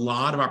have a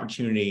lot of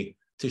opportunity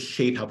to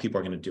shape how people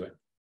are going to do it.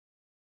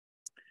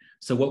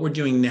 So what we're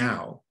doing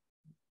now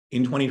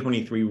in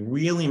 2023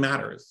 really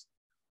matters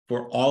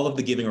for all of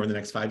the giving over the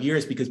next 5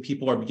 years, because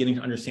people are beginning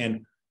to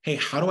understand, hey,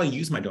 how do I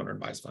use my donor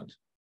advised fund?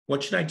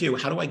 What should I do?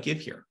 How do I give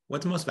here?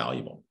 What's most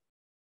valuable?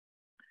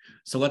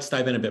 So let's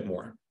dive in a bit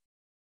more.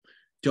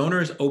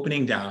 Donors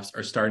opening DAFs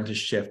are starting to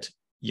shift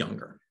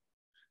younger.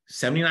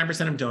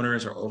 79% of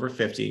donors are over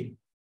 50,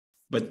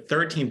 but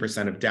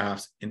 13% of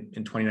DAFs in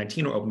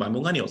 2019 were opened by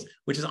millennials,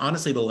 which is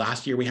honestly the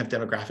last year we have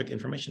demographic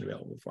information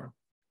available for.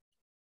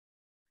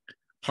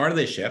 Part of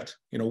this shift,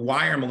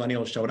 why are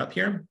millennials showing up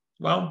here?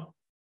 Well,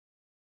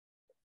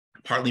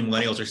 partly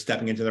millennials are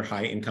stepping into their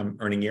high income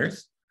earning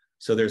years,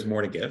 so there's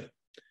more to give.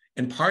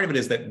 And part of it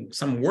is that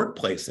some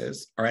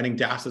workplaces are adding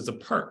DAFs as a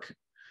perk,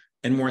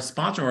 and more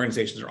sponsor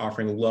organizations are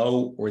offering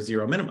low or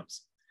zero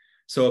minimums.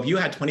 So if you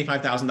had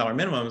 $25,000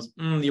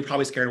 minimums, you're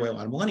probably scared away a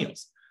lot of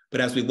millennials.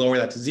 But as we lower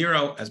that to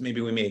zero, as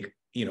maybe we make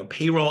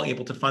payroll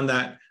able to fund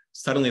that,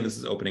 suddenly this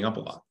is opening up a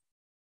lot.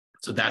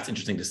 So that's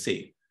interesting to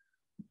see.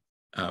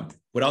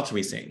 What else are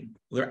we seeing?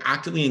 Well, they're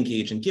actively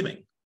engaged in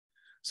giving.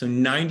 So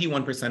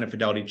 91% of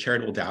Fidelity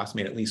charitable DAFs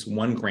made at least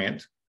one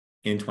grant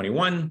in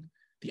 21.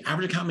 The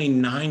average account made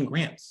 9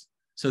 grants.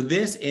 So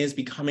this is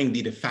becoming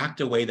the de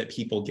facto way that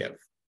people give.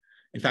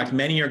 In fact,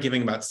 many are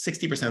giving about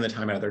 60% of the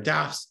time out of their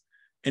DAFs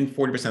and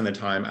 40% of the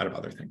time out of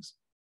other things.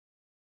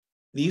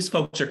 These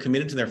folks are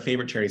committed to their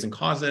favorite charities and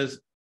causes.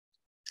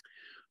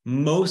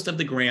 Most of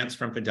the grants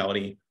from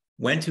Fidelity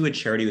went to a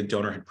charity the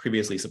donor had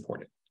previously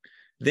supported.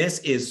 This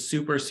is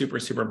super, super,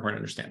 super important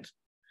to understand.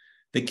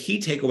 The key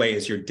takeaway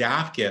is your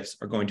DAF gifts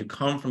are going to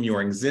come from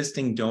your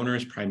existing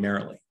donors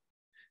primarily.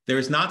 There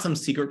is not some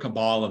secret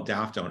cabal of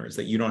DAF donors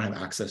that you don't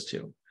have access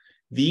to.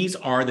 These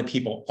are the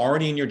people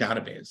already in your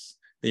database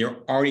that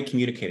you're already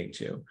communicating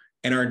to.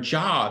 And our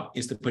job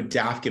is to put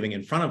DAF giving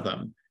in front of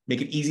them,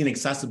 make it easy and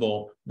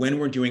accessible when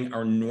we're doing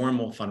our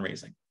normal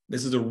fundraising.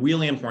 This is a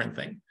really important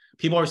thing.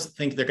 People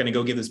think they're going to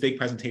go give this big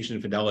presentation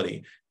to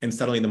Fidelity and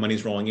suddenly the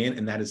money's rolling in,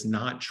 and that is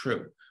not true.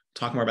 I'll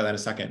talk more about that in a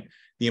second.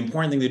 The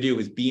important thing to do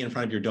is be in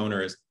front of your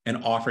donors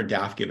and offer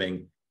DAF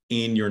giving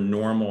in your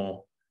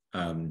normal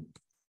flow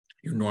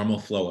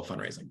of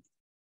fundraising.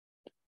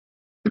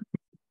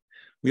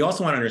 We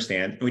also want to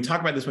understand, and we talk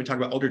about this when we talk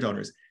about older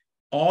donors,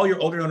 all your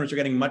older donors are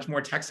getting much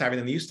more tech savvy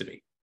than they used to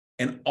be.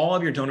 And all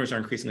of your donors are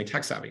increasingly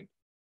tech savvy.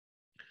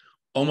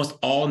 Almost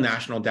all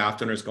national DAF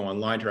donors go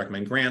online to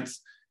recommend grants.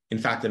 In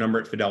fact, the number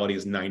at Fidelity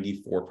is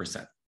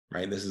 94%,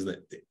 right? This is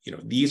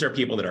these are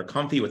people that are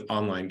comfy with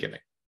online giving.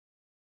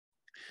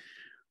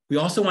 We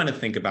also want to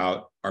think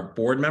about our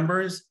board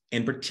members,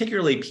 and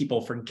particularly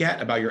people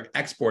forget about your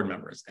ex-board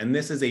members. And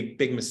this is a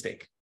big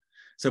mistake.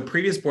 So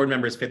previous board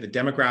members fit the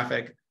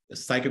demographic, the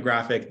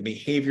psychographic, the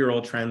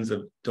behavioral trends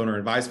of donor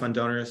advised fund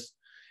donors.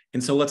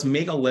 And so let's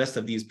make a list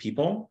of these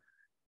people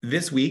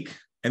this week,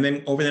 and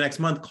then over the next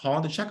month,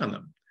 call to check on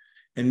them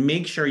and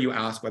make sure you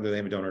ask whether they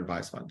have a donor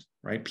advised fund,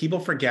 right? People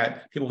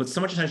forget, people put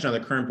so much attention on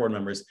their current board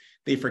members,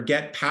 they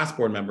forget past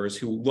board members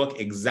who look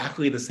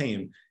exactly the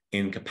same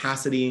in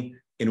capacity,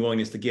 in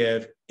willingness to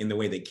give, in the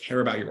way they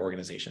care about your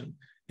organization.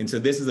 And so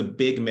this is a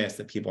big miss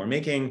that people are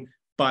making,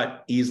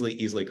 but easily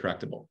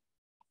correctable.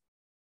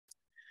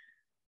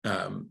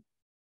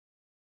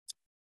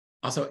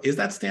 Also, is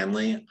that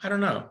Stanley? I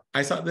don't know.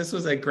 I saw this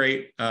was a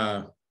great,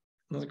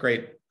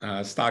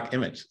 stock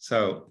image.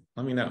 So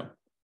let me know.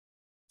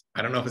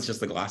 I don't know if it's just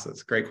the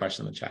glasses. Great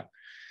question in the chat.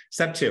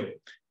 Step 2,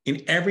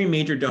 in every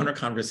major donor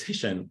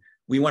conversation,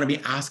 we want to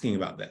be asking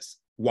about this.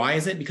 Why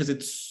is it? Because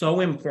it's so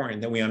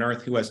important that we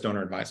unearth who has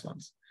donor advised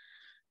funds.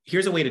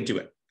 Here's a way to do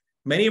it.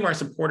 Many of our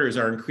supporters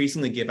are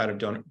increasingly give out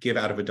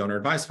of a donor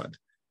advised fund.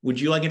 Would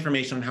you like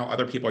information on how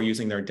other people are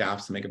using their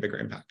DAFs to make a bigger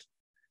impact?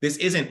 This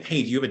isn't,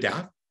 hey, do you have a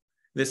DAF?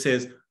 This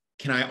is,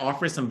 can I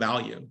offer some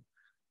value?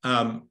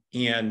 And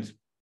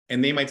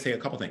they might say a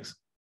couple things.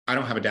 I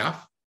don't have a DAF.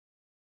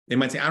 They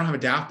might say, I don't have a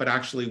DAF, but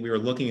actually we were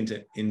looking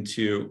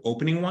into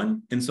opening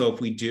one. And so if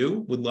we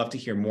do, would love to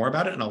hear more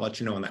about it. And I'll let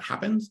you know when that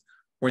happens.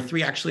 Or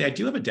 3, actually, I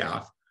do have a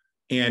DAF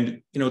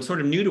and it's sort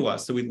of new to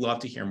us. So we'd love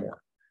to hear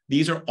more.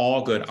 These are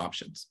all good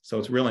options. So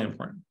it's really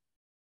important.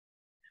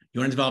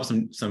 You want to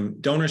develop some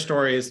donor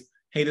stories.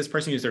 Hey, this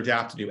person used their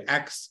DAF to do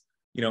X,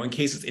 in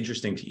case it's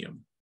interesting to you.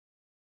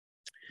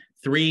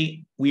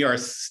 3, we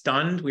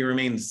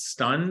remain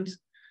stunned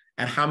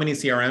at how many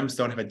CRMs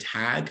don't have a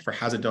tag for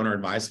has a donor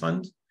advised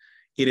fund.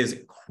 It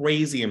is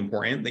crazy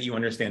important that you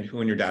understand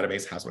who in your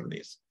database has one of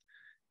these.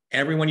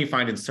 Everyone you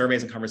find in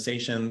surveys and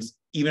conversations,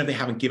 even if they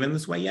haven't given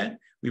this way yet,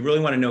 we really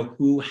want to know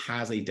who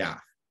has a DAF.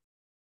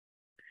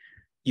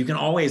 You can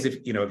always, if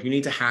you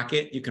need to hack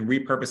it, you can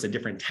repurpose a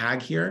different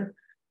tag here.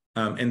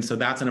 And so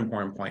that's an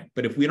important point.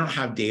 But if we don't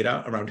have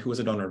data around who has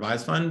a donor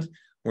advised fund,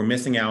 we're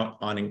missing out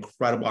on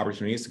incredible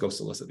opportunities to go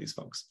solicit these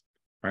folks,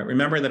 right?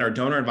 Remember that our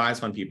donor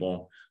advised fund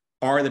people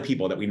are the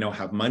people that we know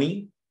have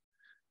money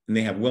and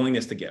they have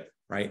willingness to give,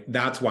 right?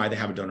 That's why they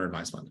have a donor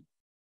advised fund.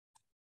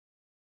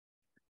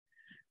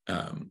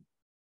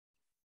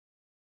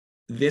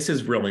 This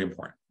is really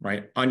important,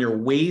 right? On your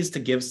ways to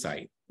give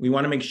site, we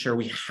want to make sure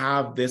we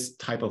have this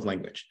type of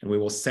language, and we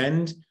will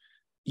send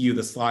you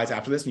the slides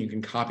after this and you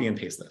can copy and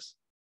paste this.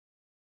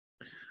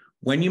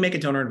 When you make a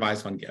donor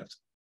advised fund gift,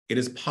 it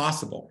is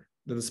possible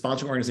that the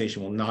sponsoring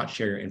organization will not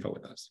share your info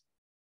with us.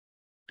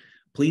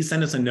 Please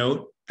send us a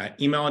note at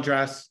email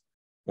address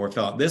or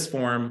fill out this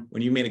form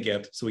when you made a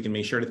gift so we can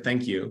make sure to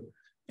thank you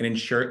and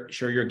ensure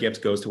your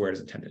gift goes to where it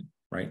is intended,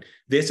 right?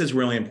 This is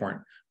really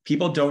important.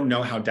 People don't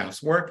know how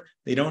DAFs work.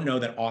 They don't know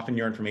that often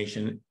their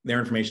information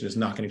is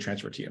not going to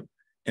transfer to you.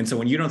 And so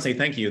when you don't say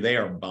thank you, they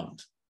are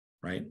bummed,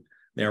 right?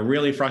 They're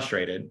really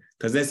frustrated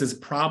because this is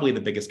probably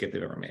the biggest gift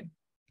they've ever made.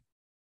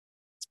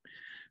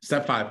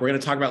 Step 5, we're going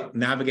to talk about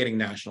navigating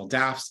national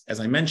DAFs. As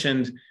I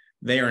mentioned,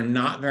 they are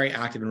not very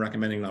active in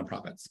recommending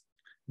nonprofits.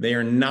 They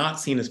are not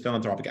seen as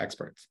philanthropic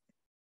experts.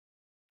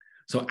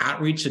 So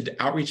outreach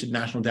to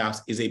national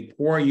DAFs is a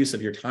poor use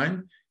of your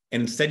time.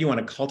 And instead, you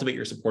want to cultivate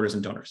your supporters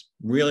and donors.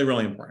 Really,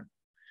 really important.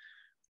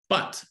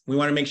 But we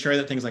want to make sure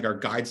that things like our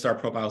GuideStar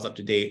profile is up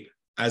to date,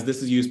 as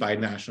this is used by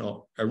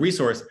a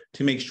resource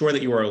to make sure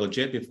that you are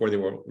legit before they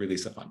will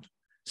release a fund.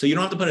 So you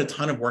don't have to put a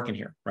ton of work in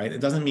here, right? It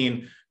doesn't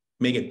mean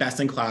make it best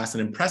in class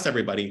and impress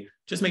everybody.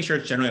 Just make sure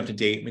it's generally up to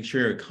date. Make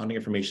sure your contact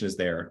information is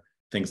there,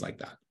 things like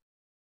that.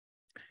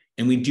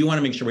 And we do want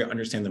to make sure we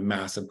understand the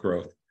massive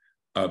growth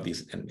of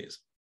these entities.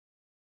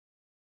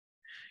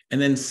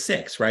 And then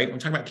 6, right? When we're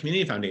talking about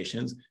community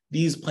foundations,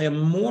 these play a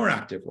more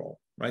active role,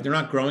 right? They're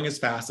not growing as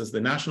fast as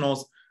the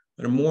nationals,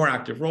 but a more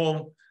active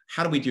role.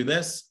 How do we do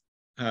this?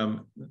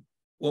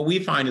 What we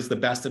find is the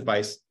best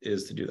advice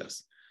is to do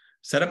this.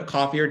 Set up a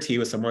coffee or tea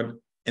with someone.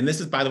 And this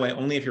is, by the way,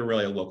 only if you're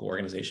really a local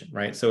organization,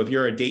 right? So if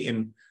you're a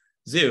Dayton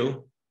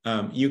zoo,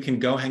 you can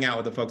go hang out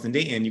with the folks in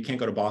Dayton. You can't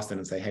go to Boston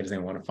and say, hey, does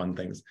anyone want to fund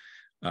things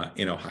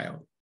in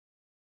Ohio?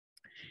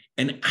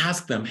 And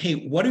ask them, hey,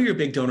 what are your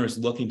big donors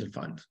looking to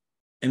fund?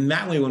 And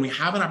that way, when we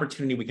have an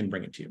opportunity, we can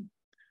bring it to you,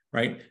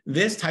 right?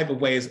 This type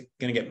of way is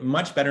going to get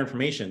much better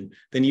information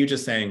than you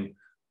just saying,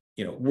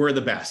 we're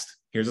the best.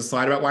 Here's a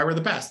slide about why we're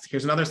the best.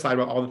 Here's another slide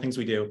about all the things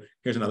we do.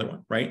 Here's another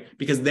one, right?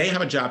 Because they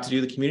have a job to do.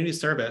 The community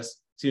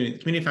service, the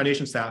community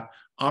foundation staff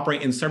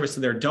operate in service to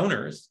their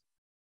donors,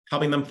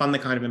 helping them fund the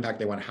kind of impact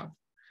they want to have.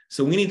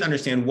 So we need to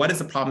understand what is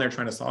the problem they're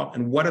trying to solve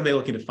and what are they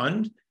looking to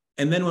fund.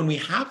 And then when we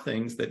have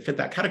things that fit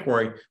that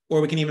category,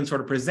 or we can even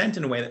sort of present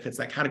in a way that fits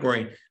that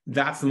category,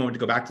 that's the moment to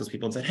go back to those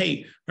people and say,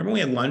 hey, remember we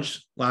had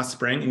lunch last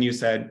spring and you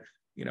said,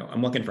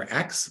 I'm looking for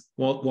X?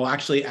 Well,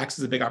 actually X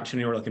is a big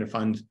opportunity we're looking to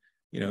fund.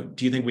 Do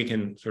you think we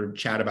can sort of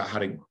chat about how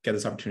to get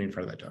this opportunity in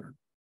front of that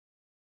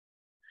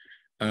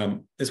donor?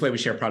 This way we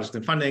share projects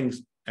and fundings,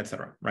 et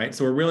cetera, right?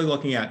 So we're really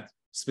looking at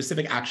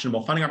specific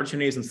actionable funding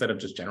opportunities instead of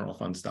just general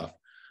fund stuff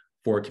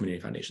for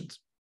community foundations.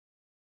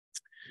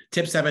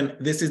 Tip 7,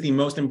 this is the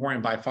most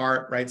important by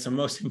far, right? So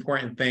most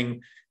important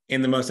thing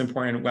in the most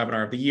important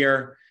webinar of the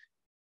year.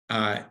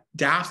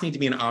 DAFs need to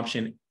be an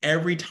option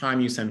every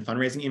time you send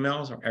fundraising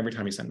emails or every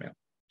time you send mail,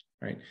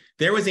 right?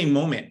 There was a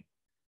moment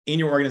in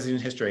your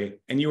organization's history,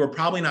 and you were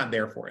probably not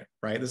there for it,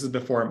 right? This is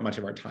before much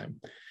of our time,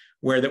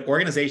 where the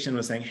organization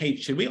was saying, hey,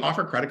 should we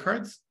offer credit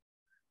cards?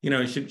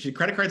 Should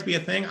credit cards be a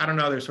thing? I don't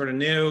know, they're sort of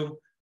new.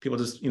 People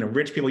just,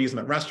 rich people use them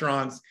at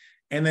restaurants.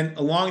 And then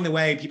along the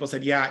way, people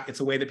said, yeah, it's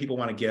a way that people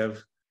want to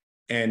give.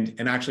 And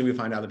actually we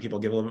find out that people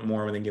give a little bit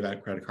more when they give out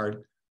a credit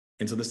card.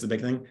 And so this is the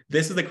big thing.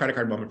 This is the credit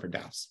card moment for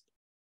DAFs.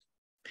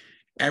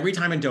 Every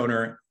time a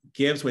donor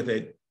gives with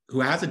it,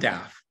 who has a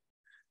DAF,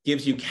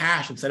 gives you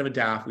cash instead of a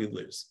DAF, we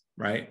lose,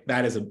 right?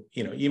 That is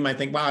you might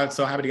think, wow, I'm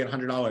so happy to get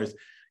 $100.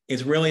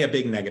 It's really a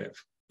big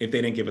negative if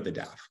they didn't give with the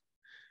DAF,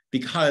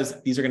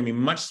 because these are going to be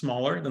much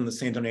smaller than the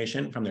same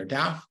donation from their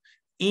DAF.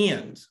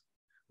 And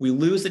we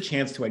lose the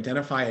chance to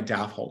identify a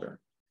DAF holder,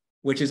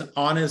 which is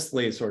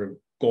honestly sort of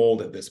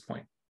gold at this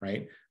point,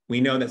 right?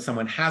 We know that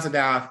someone has a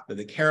DAF, that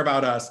they care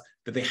about us,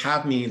 that they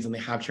have means, and they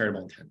have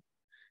charitable intent.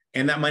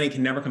 And that money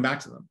can never come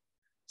back to them.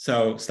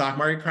 So stock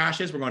market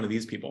crashes, we're going to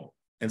these people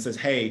and says,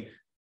 hey,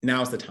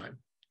 now's the time,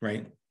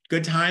 right?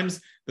 Good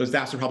times, those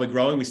DAFs are probably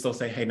growing. We still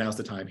say, hey, now's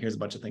the time. Here's a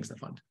bunch of things to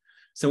fund.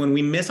 So when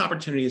we miss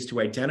opportunities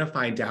to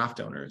identify DAF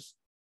donors,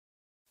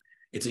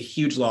 it's a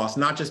huge loss,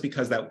 not just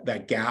because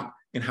that gap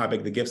in how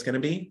big the gift's going to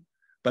be,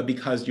 but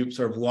because you've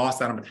sort of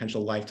lost out on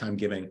potential lifetime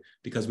giving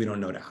because we don't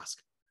know to ask.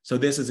 So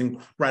this is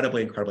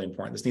incredibly, incredibly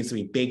important. This needs to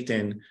be baked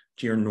in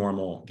to your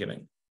normal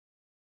giving.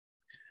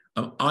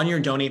 On your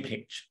donate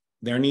page,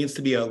 there needs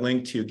to be a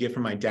link to Give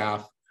from My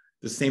DAF,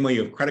 the same way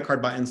you have credit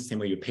card buttons, the same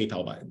way you have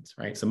PayPal buttons,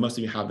 right? So most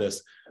of you have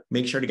this.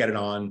 Make sure to get it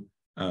on.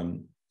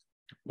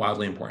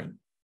 Wildly important.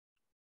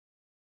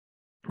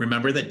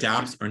 Remember that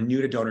DAFs are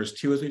new to donors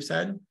too, as we've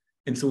said.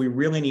 And so we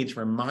really need to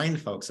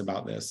remind folks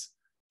about this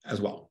as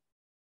well.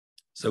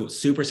 So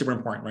super, super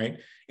important, right?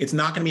 It's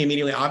not going to be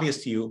immediately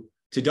obvious to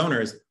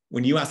donors,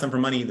 when you ask them for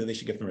money that they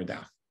should give them a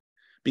DAF,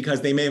 because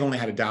they may have only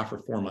had a DAF for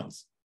 4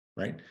 months,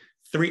 right?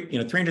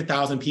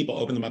 300,000 people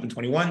open them up in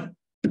 21.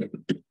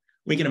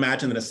 We can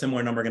imagine that a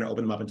similar number are going to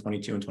open them up in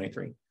 22 and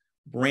 23.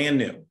 Brand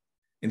new.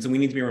 And so we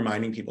need to be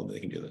reminding people that they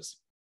can do this.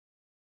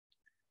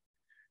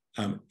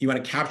 You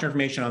want to capture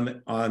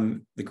information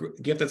on the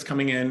gift that's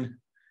coming in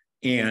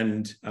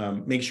and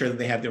make sure that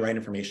they have the right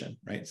information,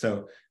 right?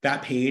 So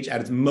that page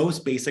at its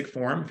most basic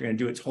form, if you're going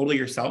to do it totally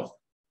yourself,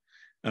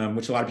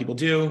 which a lot of people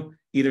do,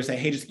 either say,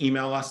 hey, just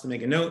email us to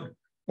make a note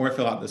or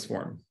fill out this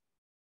form.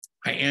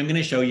 I am going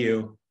to show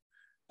you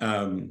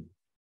something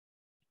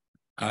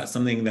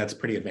that's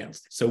pretty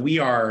advanced. So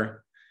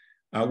we're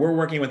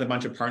working with a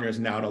bunch of partners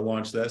now to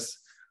launch this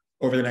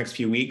over the next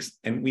few weeks.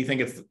 And we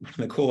think it's one of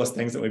the coolest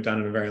things that we've done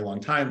in a very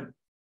long time.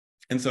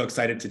 And so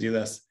excited to do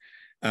this.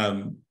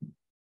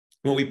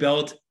 What we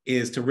built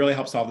is to really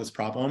help solve this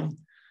problem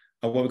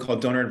of what we call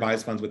donor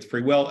advised funds with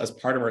FreeWill as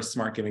part of our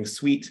smart giving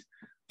suite,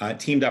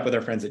 teamed up with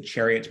our friends at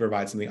Chariot to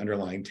provide some of the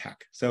underlying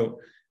tech. So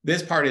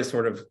this part is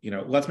sort of,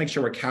 let's make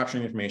sure we're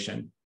capturing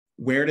information.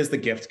 Where does the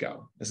gift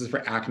go? This is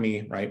for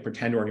Acme, right?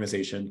 Pretend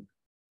organization.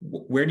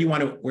 Where do you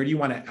want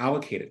to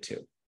allocate it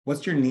to?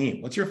 What's your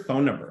name? What's your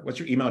phone number? What's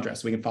your email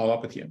address so we can follow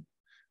up with you,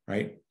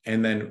 right?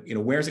 And then,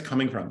 where's it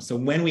coming from? So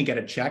when we get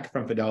a check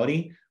from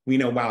Fidelity, we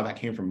know, wow, that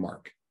came from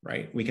Mark,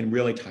 right? We can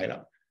really tie it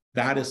up.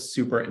 That is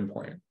super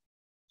important.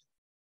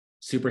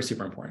 Super,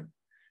 super important.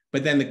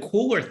 But then the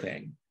cooler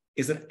thing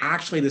is that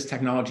actually this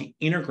technology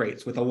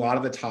integrates with a lot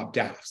of the top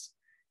DAFs.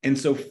 And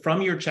so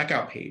from your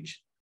checkout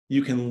page,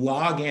 you can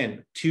log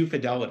in to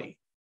Fidelity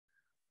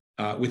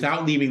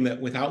without leaving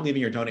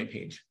your donate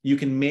page. You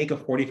can make a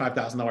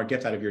 $45,000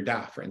 gift out of your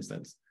DAF, for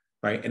instance,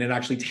 right? And it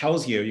actually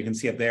tells you, you can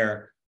see it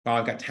there, oh,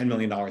 I've got $10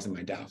 million in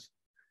my DAF.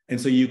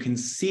 And so you can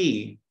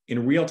see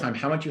in real time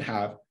how much you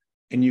have,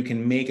 and you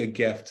can make a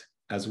gift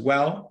as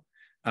well.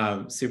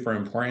 Super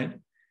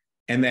important.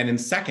 And then in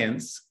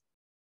seconds,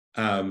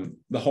 the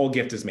whole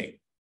gift is made.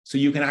 So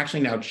you can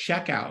actually now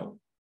check out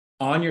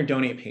on your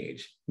donate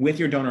page with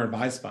your donor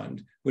advised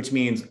fund, which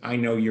means I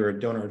know you're a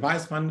donor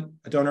advised fund,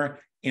 a donor,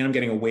 and I'm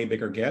getting a way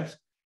bigger gift.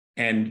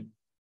 And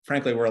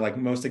frankly, we're like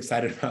most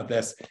excited about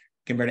this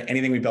compared to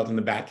anything we built in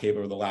the Batcave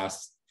over the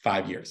last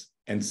 5 years.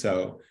 And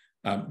so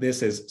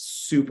this is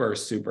super,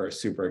 super,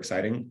 super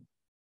exciting.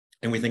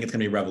 And we think it's going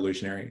to be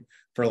revolutionary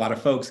for a lot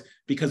of folks,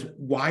 because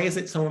why is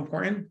it so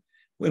important?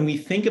 When we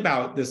think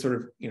about this sort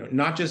of,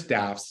 not just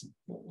DAFs,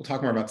 we'll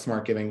talk more about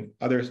smart giving,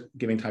 other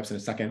giving types in a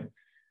second.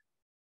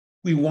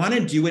 We want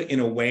to do it in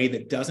a way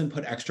that doesn't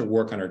put extra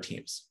work on our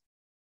teams.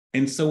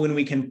 And so when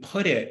we can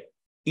put it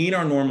in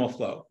our normal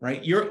flow,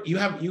 right? You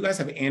guys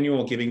have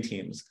annual giving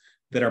teams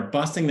that are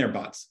busting their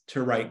butts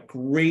to write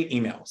great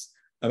emails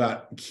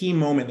about a key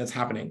moment that's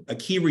happening, a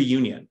key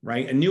reunion,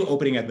 right? A new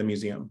opening at the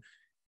museum.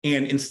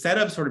 And instead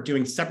of sort of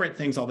doing separate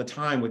things all the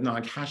time with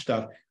non-cash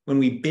stuff, when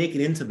we bake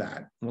it into that,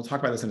 and we'll talk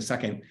about this in a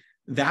second,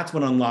 that's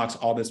what unlocks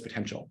all this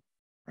potential,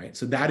 right?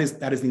 So that is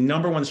the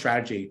number one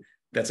strategy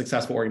that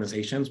successful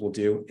organizations will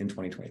do in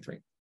 2023.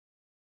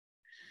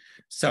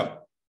 So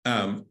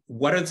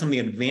what are some of the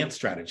advanced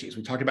strategies?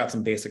 We talked about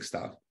some basic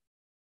stuff.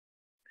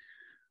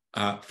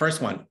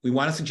 First one, we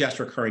want to suggest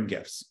recurring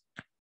gifts.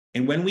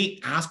 And when we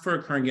ask for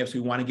recurring gifts, we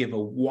want to give a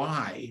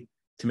why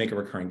to make a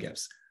recurring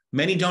gifts.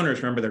 Many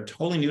donors, remember, they're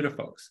totally new to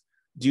folks,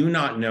 do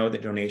not know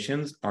that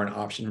donations are an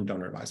option from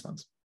donor advised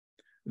funds,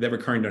 that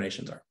recurring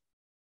donations are.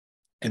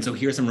 And so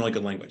here's some really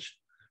good language.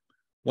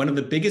 One of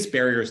the biggest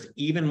barriers to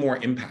even more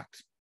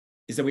impact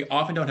is that we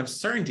often don't have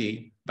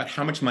certainty about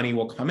how much money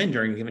will come in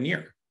during a given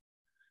year.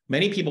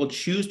 Many people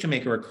choose to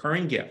make a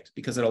recurring gift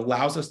because it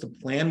allows us to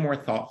plan more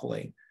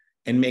thoughtfully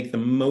and make the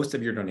most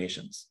of your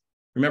donations.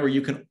 Remember,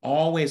 you can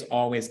always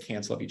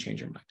cancel if you change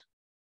your mind.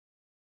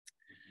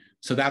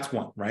 So that's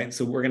one, right?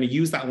 So we're going to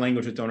use that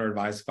language with donor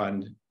advised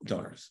fund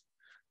donors.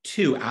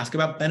 2, ask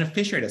about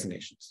beneficiary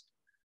designations.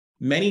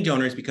 Many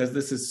donors, because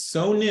this is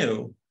so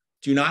new,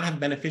 do not have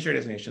beneficiary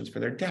designations for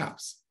their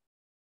DAFs.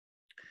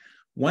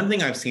 One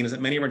thing I've seen is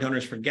that many of our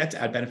donors forget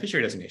to add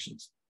beneficiary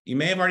designations. You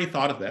may have already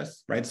thought of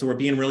this, right? So we're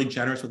being really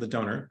generous with the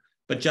donor,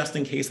 but just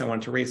in case I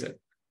want to raise it,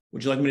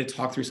 would you like me to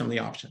talk through some of the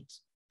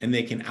options? And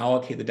they can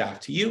allocate the DAF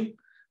to you.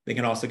 They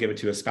can also give it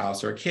to a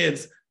spouse or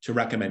kids to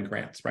recommend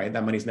grants, right?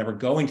 That money's never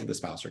going to the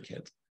spouse or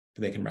kids,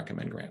 but they can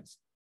recommend grants.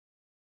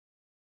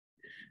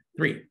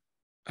 3,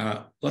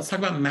 let's talk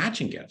about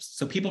matching gifts.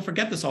 So people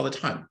forget this all the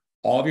time.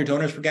 All of your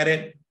donors forget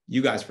it.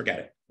 You guys forget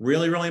it.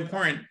 Really, really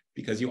important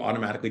because you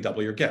automatically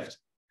double your gift.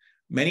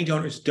 Many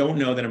donors don't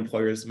know that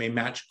employers may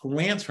match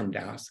grants from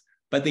DAFs,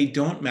 but they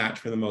don't match,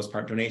 for the most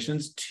part,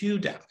 donations to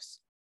DAFs.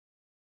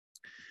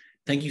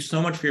 Thank you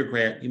so much for your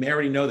grant. You may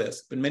already know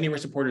this, but many of our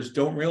supporters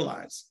don't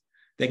realize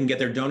they can get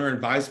their donor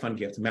advised fund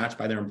gifts matched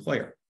by their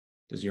employer.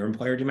 Does your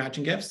employer do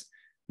matching gifts?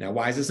 Now,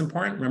 why is this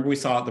important? Remember, we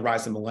saw the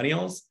rise of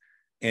millennials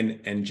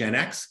and Gen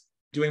X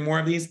doing more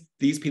of these.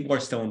 These people are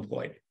still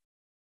employed,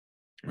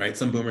 right?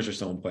 Some boomers are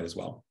still employed as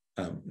well.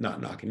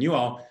 Not knocking you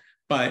all,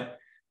 but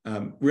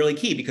really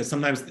key, because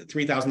sometimes the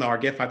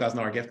 $3,000 gift,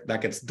 $5,000 gift,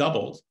 that gets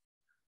doubled.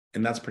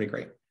 And that's pretty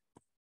great.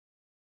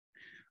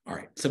 All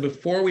right, so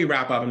before we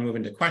wrap up and move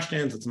into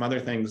questions and some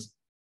other things,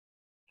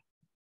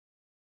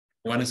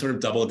 I want to sort of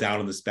double down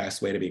on this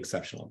best way to be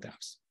exceptional at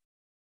DAFs.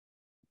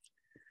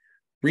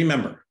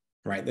 Remember,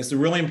 right, this is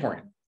really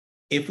important.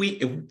 If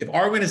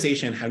our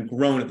organization had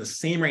grown at the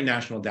same rate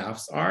national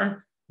DAFs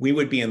are, we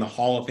would be in the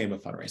Hall of Fame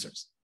of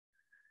fundraisers.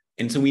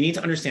 And so we need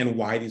to understand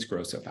why these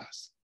grow so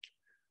fast.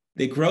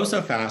 They grow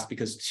so fast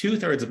because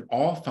 2/3 of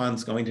all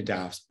funds going to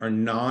DAFs are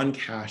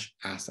non-cash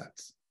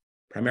assets,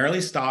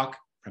 primarily stock,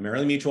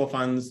 primarily mutual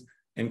funds,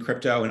 and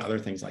crypto and other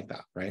things like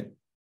that, right?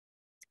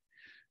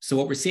 So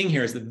what we're seeing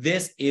here is that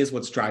this is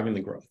what's driving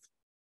the growth.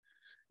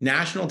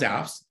 National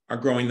DAFs are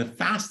growing the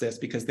fastest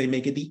because they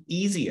make it the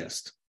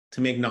easiest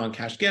to make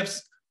non-cash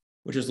gifts,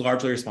 which is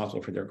largely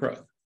responsible for their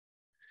growth.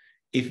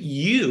 If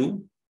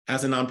you,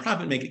 as a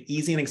nonprofit, make it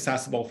easy and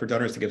accessible for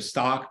donors to give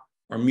stock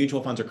or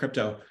mutual funds or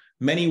crypto,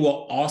 many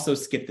will also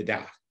skip the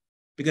DAF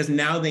because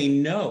now they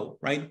know,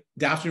 right?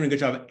 DAFs are doing a good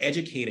job of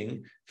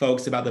educating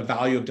folks about the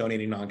value of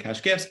donating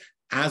non-cash gifts,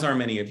 as are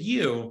many of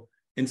you.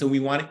 And so we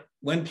want,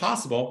 when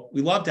possible,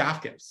 we love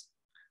DAF gifts,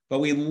 but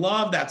we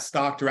love that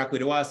stock directly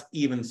to us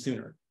even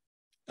sooner.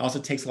 It also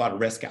takes a lot of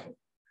risk out.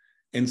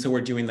 And so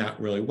we're doing that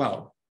really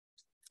well.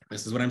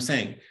 This is what I'm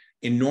saying.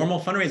 In normal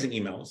fundraising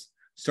emails,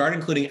 start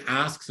including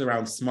asks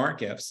around smart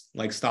gifts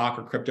like stock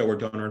or crypto or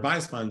donor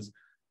advised funds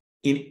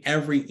in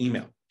every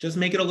email. Just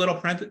make it a little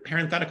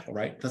parenthetical,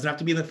 right? It doesn't have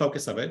to be the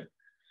focus of it.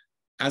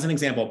 As an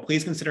example,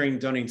 please considering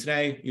donating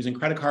today using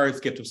credit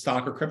cards, gift of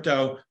stock or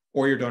crypto,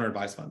 or your donor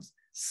advised funds.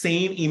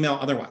 Same email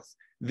otherwise.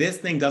 This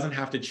thing doesn't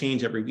have to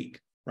change every week,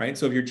 right?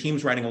 So if your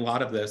team's writing a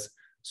lot of this,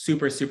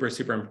 super, super,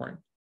 super important.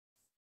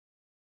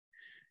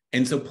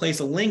 And so place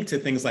a link to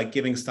things like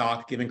giving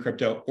stock, giving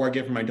crypto, or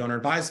give from my donor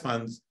advised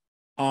funds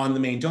on the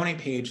main donate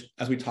page,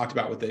 as we talked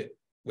about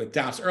with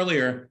DAFs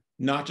earlier,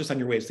 not just on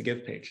your Ways to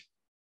Give page.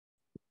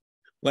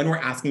 When we're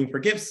asking for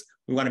gifts,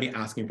 we want to be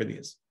asking for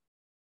these.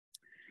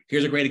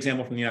 Here's a great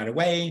example from the United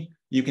Way.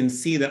 You can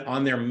see that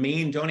on their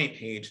main donate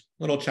page,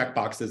 little check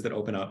boxes that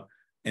open up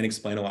and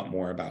explain a lot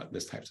more about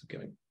this types of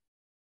giving.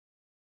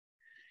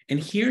 And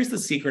here's the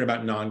secret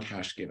about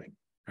non-cash giving,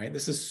 right?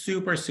 This is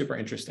super, super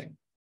interesting.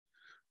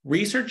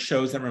 Research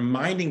shows that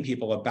reminding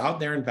people about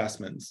their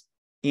investments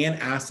and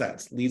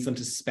assets leads them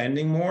to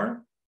spending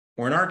more,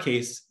 or in our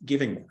case,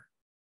 giving more.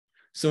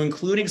 So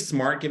including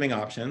smart giving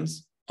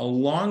options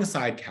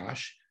alongside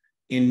cash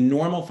in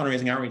normal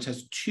fundraising outreach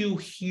has two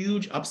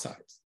huge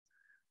upsides.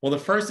 Well, the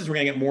first is we're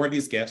going to get more of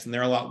these gifts, and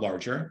they're a lot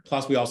larger.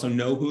 Plus, we also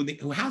know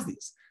who has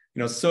these. You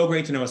know, it's so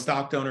great to know a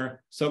stock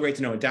donor, so great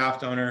to know a DAF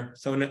donor,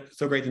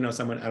 so great to know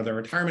someone out of their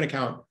retirement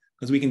account,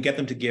 because we can get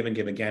them to give and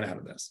give again out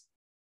of this.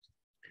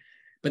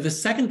 But the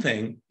second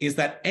thing is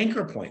that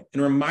anchor point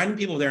and reminding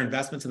people of their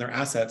investments and their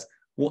assets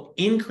will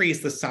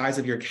increase the size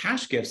of your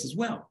cash gifts as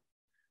well.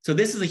 So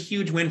this is a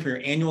huge win for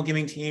your annual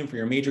giving team, for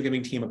your major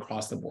giving team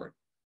across the board,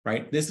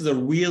 right? This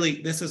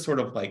is sort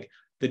of like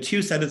the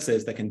two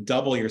sentences that can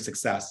double your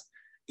success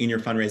in your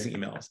fundraising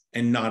emails,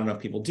 and not enough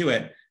people do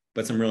it,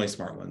 but some really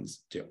smart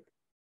ones do.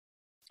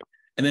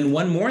 And then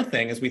one more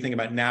thing as we think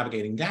about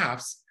navigating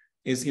DAFs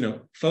is, you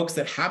know, folks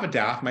that have a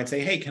DAF might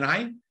say, hey, can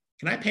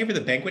I pay for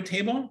the banquet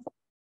table?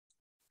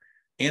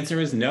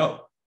 Answer is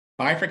no.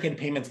 Bifurcated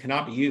payments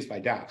cannot be used by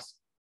DAFs.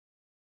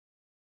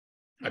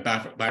 By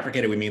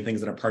bifurcated, we mean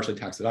things that are partially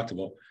tax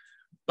deductible,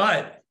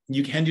 but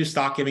you can do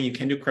stock giving, you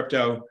can do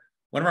crypto.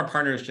 One of our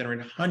partners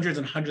generated hundreds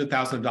and hundreds of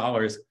thousands of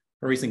dollars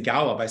for a recent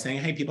gala by saying,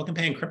 hey, people can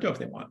pay in crypto if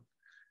they want.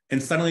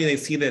 And suddenly they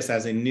see this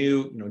as a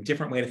new,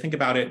 different way to think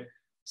about it,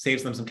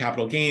 saves them some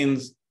capital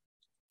gains,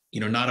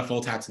 not a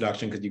full tax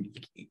deduction because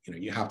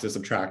you have to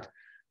subtract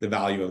the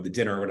value of the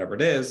dinner or whatever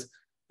it is.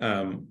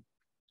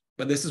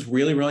 But this is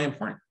really, really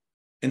important.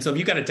 And so if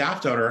you've got a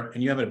DAF donor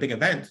and you have a big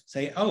event,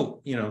 say,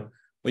 oh,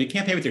 well, you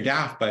can't pay with your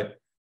DAF,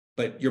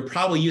 but you're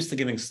probably used to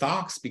giving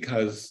stocks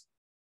because,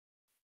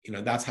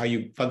 that's how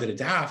you funded a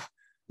DAF.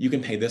 You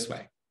can pay this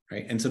way,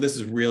 right? And so this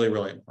is really,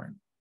 really important.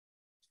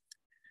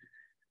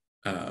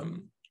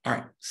 All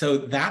right, so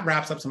that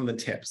wraps up some of the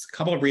tips. A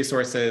couple of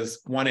resources.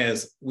 One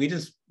is, we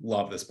just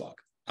love this book.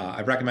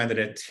 I've recommended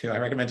it I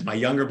recommended to my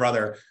younger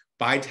brother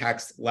by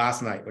text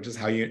last night, which is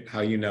how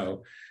you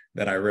know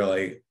that I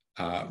really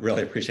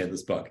appreciate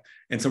this book.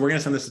 And so we're going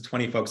to send this to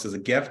 20 folks as a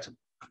gift.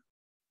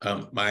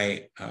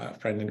 My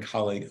friend and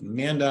colleague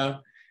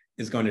Amanda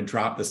is going to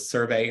drop the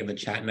survey in the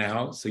chat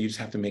now. So you just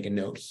have to make a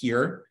note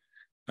here.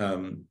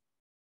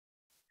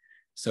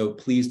 So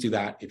please do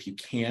that if you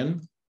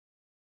can.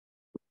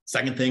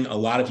 Second thing, a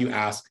lot of you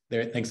ask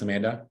there, thanks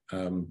Amanda,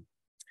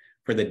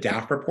 for the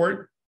DAF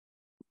report.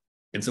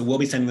 And so we'll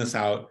be sending this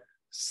out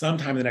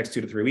sometime in the next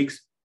 2 to 3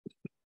 weeks.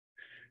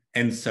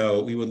 And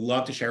so we would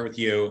love to share with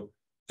you.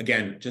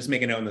 Again, just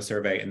make a note in the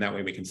survey, and that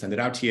way we can send it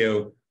out to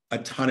you. A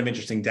ton of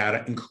interesting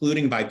data,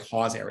 including by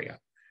cause area.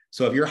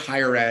 So if you're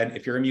higher ed,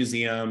 if you're a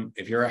museum,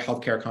 if you're a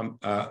healthcare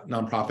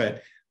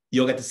nonprofit,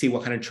 you'll get to see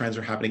what kind of trends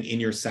are happening in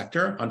your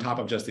sector on top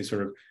of just these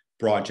sort of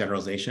broad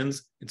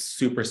generalizations. It's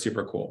super,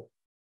 super cool.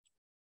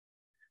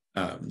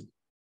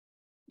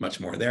 Much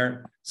more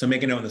there. So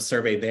make a note in the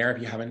survey there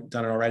if you haven't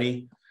done it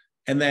already.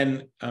 And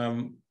then,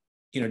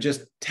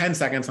 just 10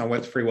 seconds on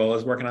what FreeWill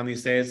is working on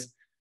these days.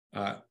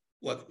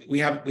 Look, we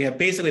have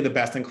basically the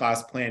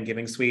best-in-class plan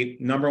giving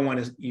suite. Number one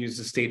is use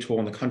the estate tool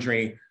in the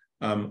country.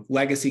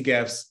 Legacy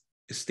gifts,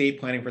 estate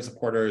planning for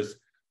supporters,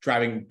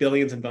 driving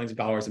billions and billions of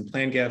dollars in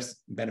plan gifts,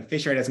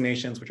 beneficiary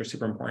designations, which are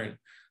super important.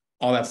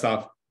 All that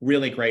stuff,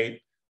 really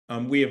great.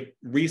 We have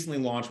recently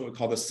launched what we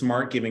call the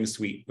Smart Giving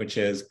Suite, which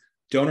is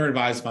donor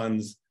advised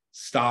funds,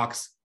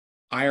 stocks,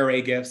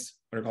 IRA gifts,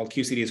 what are called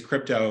QCDs,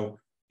 crypto,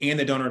 and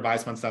the donor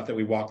advised fund stuff that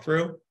we walk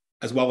through,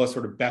 as well as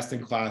sort of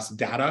best-in-class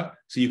data,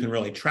 so you can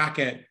really track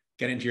it,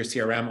 get into your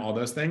CRM, all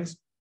those things.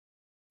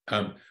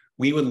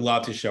 We would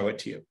love to show it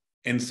to you.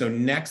 And so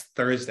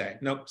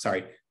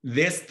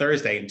this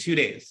Thursday in 2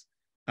 days,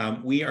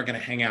 we are going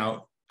to hang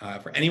out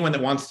for anyone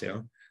that wants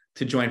to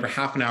join for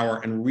half an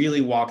hour and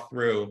really walk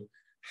through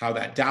how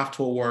that DAF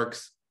tool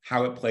works,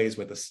 how it plays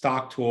with the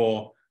stock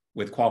tool,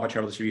 with qualified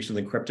charitable distributions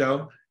and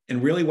crypto.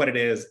 And really what it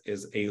is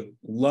a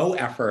low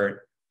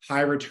effort,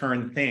 high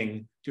return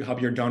thing to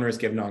help your donors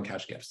give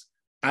non-cash gifts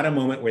at a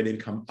moment where they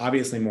become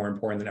obviously more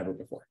important than ever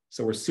before.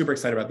 So we're super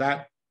excited about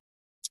that.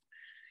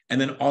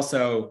 And then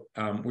also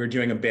we're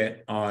doing a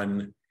bit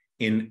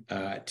in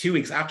 2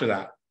 weeks after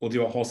that, we'll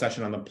do a whole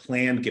session on the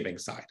planned giving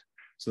side.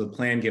 So the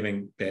planned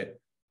giving bit,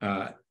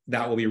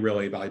 that will be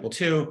really valuable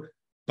too.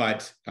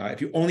 But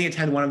if you only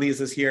attend one of these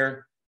this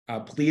year,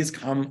 please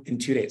come in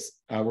 2 days.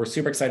 We're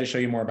super excited to show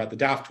you more about the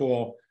DAF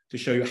tool, to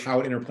show you how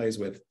it interplays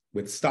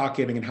with stock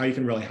giving and how you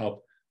can really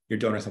help your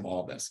donors have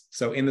all of this.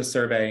 So in the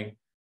survey,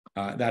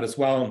 that as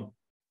well.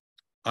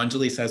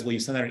 Anjali says, will you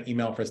send out an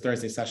email for his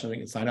Thursday session so we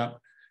can sign up?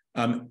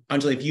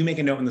 Anjali, if you make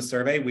a note in the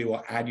survey, we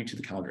will add you to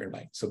the calendar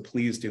invite. So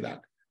please do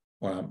that.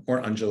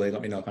 Or Anjali,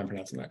 let me know if I'm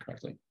pronouncing that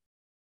correctly.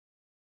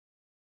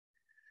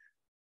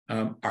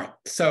 All right,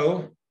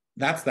 so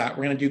that's that.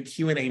 We're going to do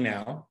Q&A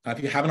now.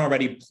 If you haven't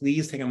already,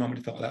 please take a moment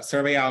to fill that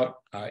survey out.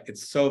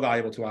 It's so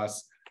valuable to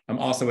us.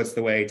 Also, it's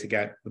the way to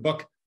get the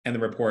book and the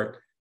report.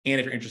 And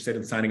if you're interested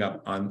in signing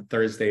up on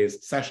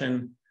Thursday's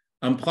session,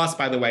 plus,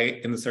 by the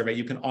way, in the survey,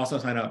 you can also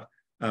sign up.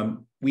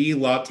 We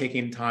love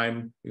taking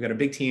time. We've got a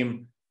big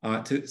team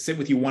to sit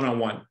with you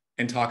one-on-one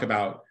and talk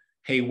about,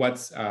 hey,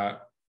 what's,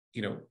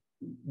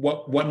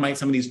 what might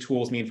some of these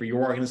tools mean for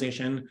your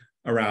organization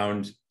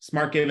around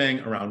smart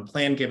giving, around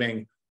planned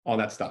giving, all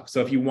that stuff.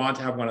 So if you want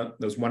to have one of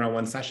those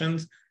one-on-one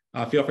sessions,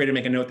 feel free to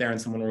make a note there and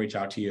someone will reach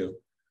out to you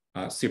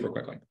super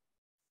quickly.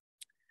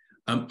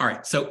 All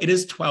right, so it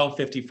is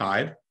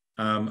 12:55.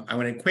 I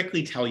want to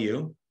quickly tell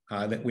you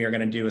that we are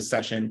going to do a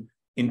session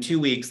in 2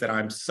 weeks that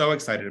I'm so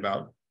excited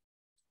about,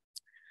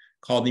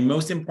 called The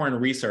Most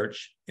Important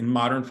Research in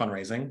Modern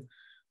Fundraising,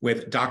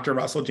 with Dr.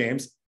 Russell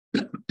James,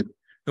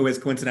 who is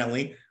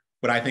coincidentally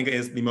what I think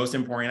is the most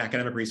important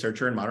academic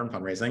researcher in modern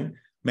fundraising.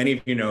 Many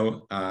of you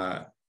know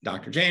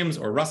Dr. James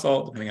or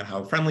Russell, depending on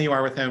how friendly you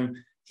are with him.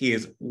 He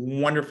is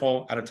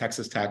wonderful out of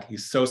Texas Tech.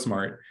 He's so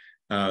smart.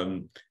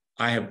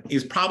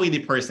 He's probably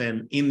the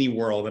person in the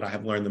world that I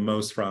have learned the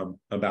most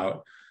from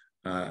about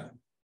modern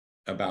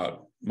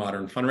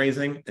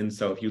fundraising. And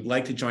so if you'd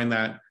like to join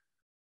that,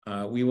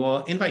 we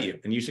will invite you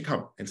and you should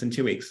come. It's in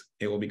 2 weeks.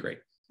 It will be great.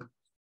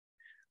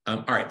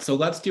 All right, so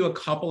let's do a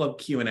couple of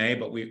Q&A,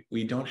 but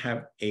we don't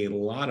have a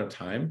lot of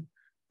time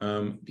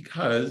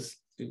because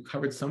we've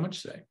covered so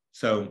much today.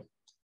 So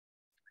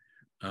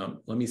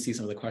let me see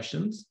some of the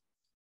questions.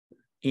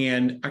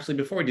 And actually,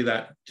 before we do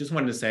that, just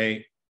wanted to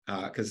say,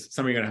 because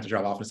some of you are going to have to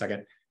drop off in a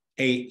second,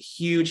 a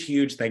huge,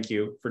 huge thank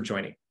you for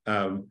joining.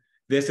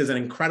 This is an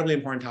incredibly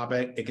important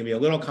topic. It can be a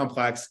little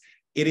complex.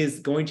 It is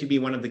going to be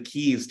one of the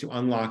keys to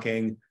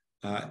unlocking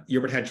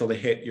your potential to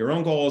hit your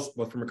own goals,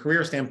 both from a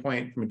career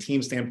standpoint, from a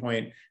team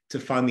standpoint, to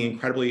fund the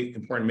incredibly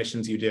important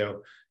missions you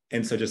do.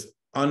 And so just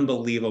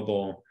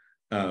unbelievable,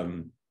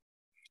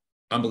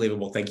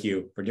 unbelievable. Thank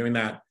you for doing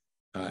that.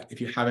 If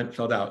you haven't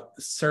filled out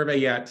the survey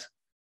yet,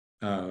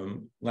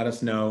 let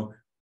us know.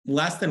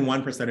 Less than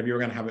 1% of you are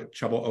going to have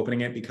trouble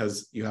opening it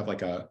because you have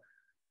like a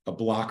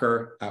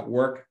blocker at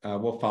work.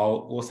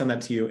 We'll send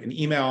that to you in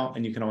email,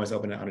 and you can always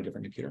open it on a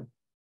different computer.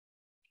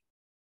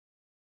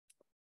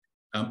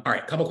 All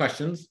right, a couple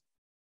questions.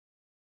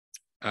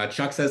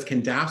 Chuck says,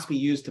 can DAFs be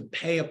used to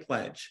pay a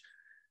pledge?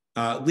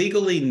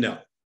 Legally, no.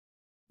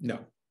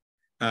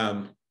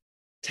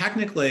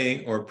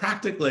 Technically or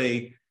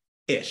practically,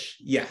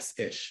 yes,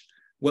 ish.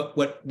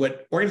 What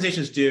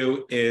organizations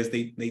do is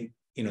they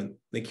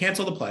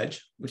cancel the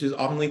pledge, which is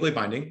often legally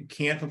binding. You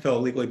can't fulfill a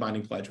legally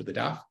binding pledge with the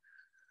DAF.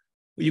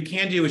 What you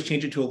can do is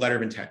change it to a letter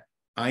of intent.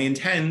 I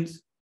intend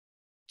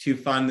to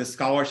fund this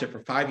scholarship for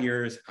 5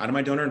 years out of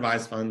my donor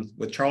advised funds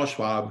with Charles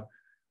Schwab.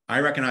 I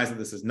recognize that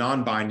this is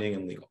non-binding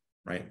and legal,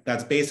 right?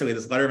 That's basically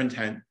this letter of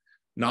intent,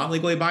 not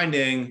legally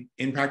binding,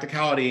 in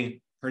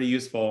practicality, pretty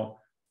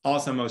useful.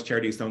 Also, most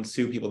charities don't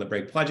sue people that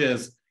break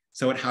pledges,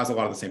 so it has a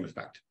lot of the same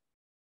effect.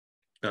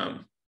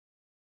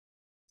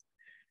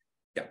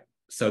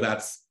 So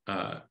that's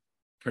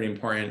pretty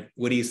important.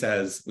 Woody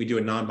says, we do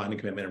a non-binding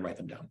commitment and write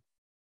them down.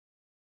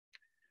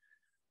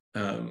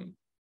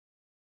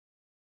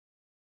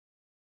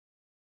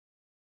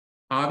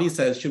 Avi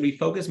says, should we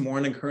focus more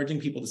on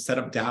encouraging people to set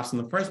up DAFs in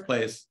the first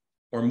place,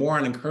 or more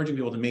on encouraging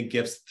people to make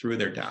gifts through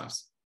their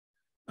DAFs?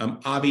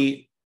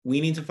 Avi,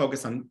 we need to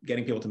focus on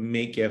getting people to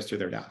make gifts through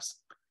their DAFs.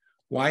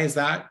 Why is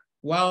that?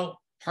 Well,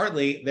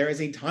 partly there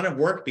is a ton of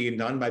work being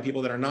done by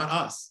people that are not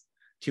us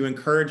to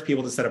encourage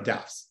people to set up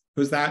DAFs.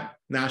 Who's that?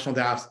 National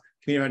DAFs,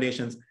 community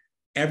foundations.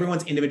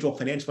 Everyone's individual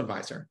financial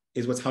advisor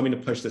is what's helping to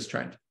push this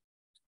trend.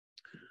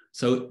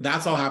 So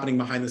that's all happening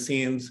behind the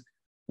scenes.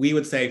 We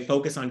would say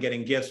focus on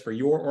getting gifts for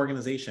your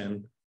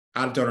organization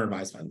out of donor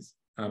advised funds.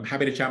 I'm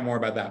happy to chat more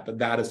about that, but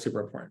that is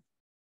super important.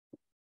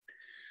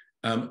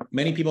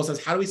 Many people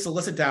says, how do we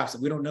solicit DAFs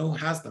if we don't know who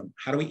has them?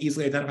 How do we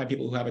easily identify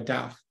people who have a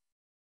DAF?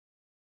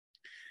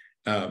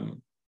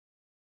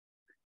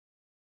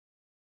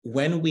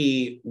 When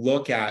we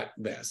look at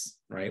this,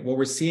 right, what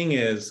we're seeing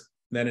is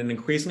that an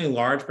increasingly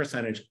large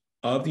percentage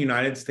of the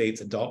United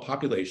States adult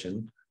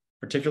population,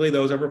 particularly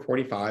those over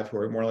 45 who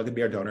are more likely to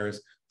be our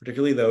donors,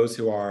 particularly those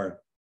who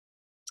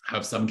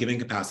have some giving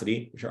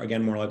capacity, which are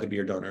again more likely to be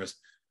your donors,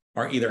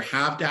 are either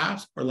have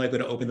DAFs or likely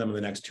to open them in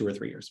the next 2 or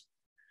 3 years.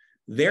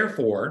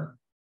 Therefore,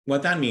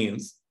 what that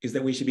means is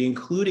that we should be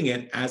including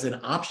it as an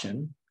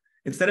option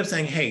instead of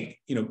saying, hey,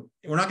 we're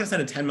not going to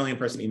send a 10 million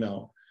person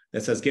email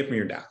that says, give me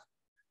your DAF.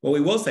 What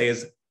we will say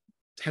is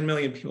 10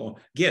 million people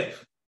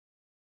give.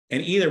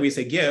 And either we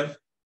say give,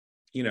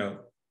 and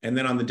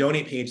then on the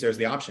donate page, there's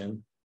the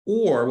option,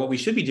 or what we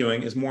should be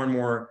doing is more and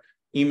more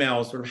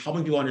emails sort of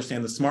helping people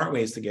understand the smart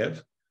ways to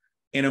give.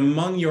 And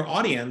among your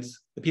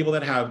audience, the people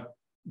that have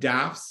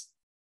DAFs,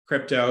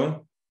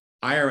 crypto,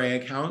 IRA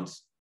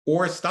accounts,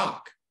 or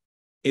stock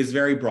is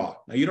very broad.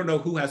 Now, you don't know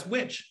who has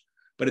which,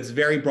 but it's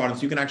very broad. And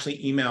so you can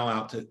actually email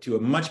out to a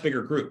much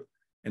bigger group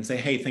and say,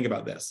 hey, think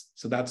about this.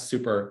 So that's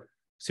super,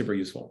 super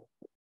useful.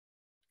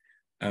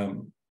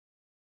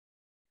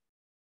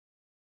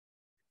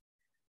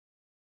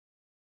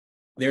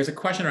 there's a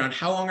question around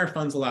how long are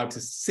funds allowed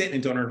to sit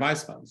in donor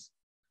advised funds?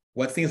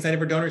 What's the incentive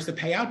for donors to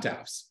pay out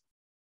DAFs?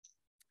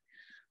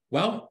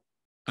 Well,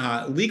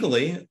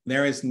 legally,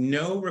 there is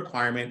no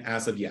requirement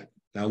as of yet.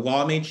 Now,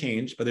 law may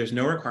change, but there's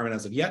no requirement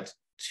as of yet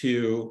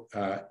to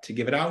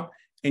give it out.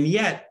 And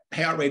yet,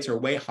 payout rates are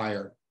way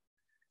higher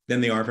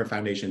than they are for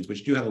foundations,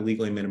 which do have a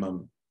legally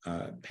minimum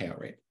payout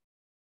rate.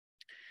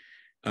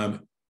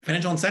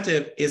 Financial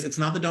incentive is it's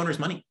not the donor's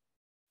money.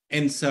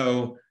 And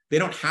so they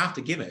don't have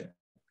to give it,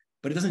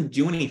 but it doesn't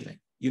do anything.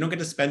 You don't get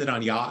to spend it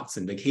on yachts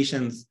and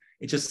vacations.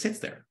 It just sits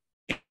there.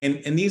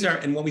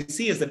 And what we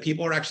see is that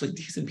people are actually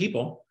decent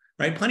people,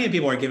 right? Plenty of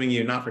people are giving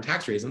you not for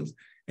tax reasons.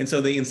 And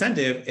so the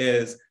incentive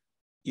is,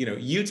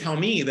 you tell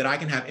me that I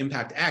can have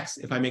impact X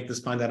if I make this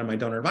fund out of my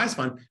donor advised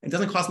fund. It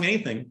doesn't cost me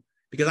anything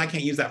because I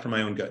can't use that for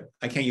my own good.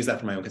 I can't use that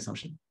for my own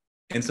consumption.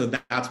 And so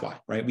that's why,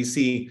 right? We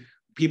see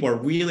people are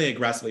really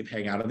aggressively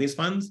paying out of these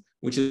funds,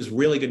 which is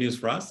really good news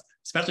for us,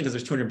 especially because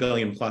there's 200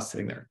 billion plus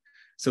sitting there.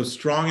 So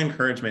strong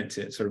encouragement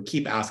to sort of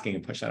keep asking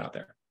and push that out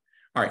there.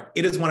 All right,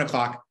 it is 1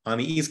 o'clock on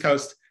the East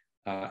Coast.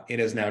 It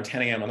is now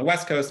 10 a.m. on the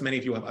West Coast. Many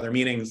of you have other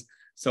meetings.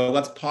 So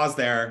let's pause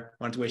there.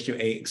 I want to wish you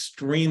an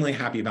extremely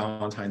happy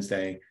Valentine's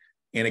Day.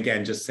 And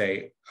again, just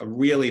say a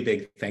really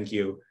big thank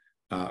you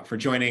for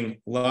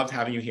joining. Loved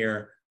having you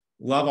here.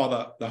 Love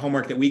all the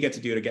homework that we get to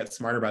do to get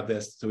smarter about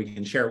this so we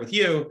can share it with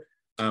you.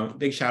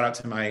 Big shout out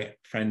to my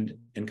friend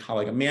and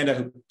colleague, Amanda,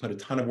 who put a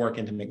ton of work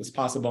in to make this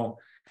possible.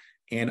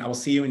 And I will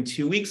see you in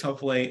 2 weeks,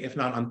 hopefully, if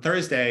not on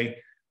Thursday.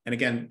 And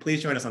again,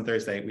 please join us on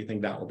Thursday. We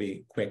think that will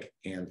be quick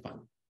and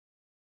fun.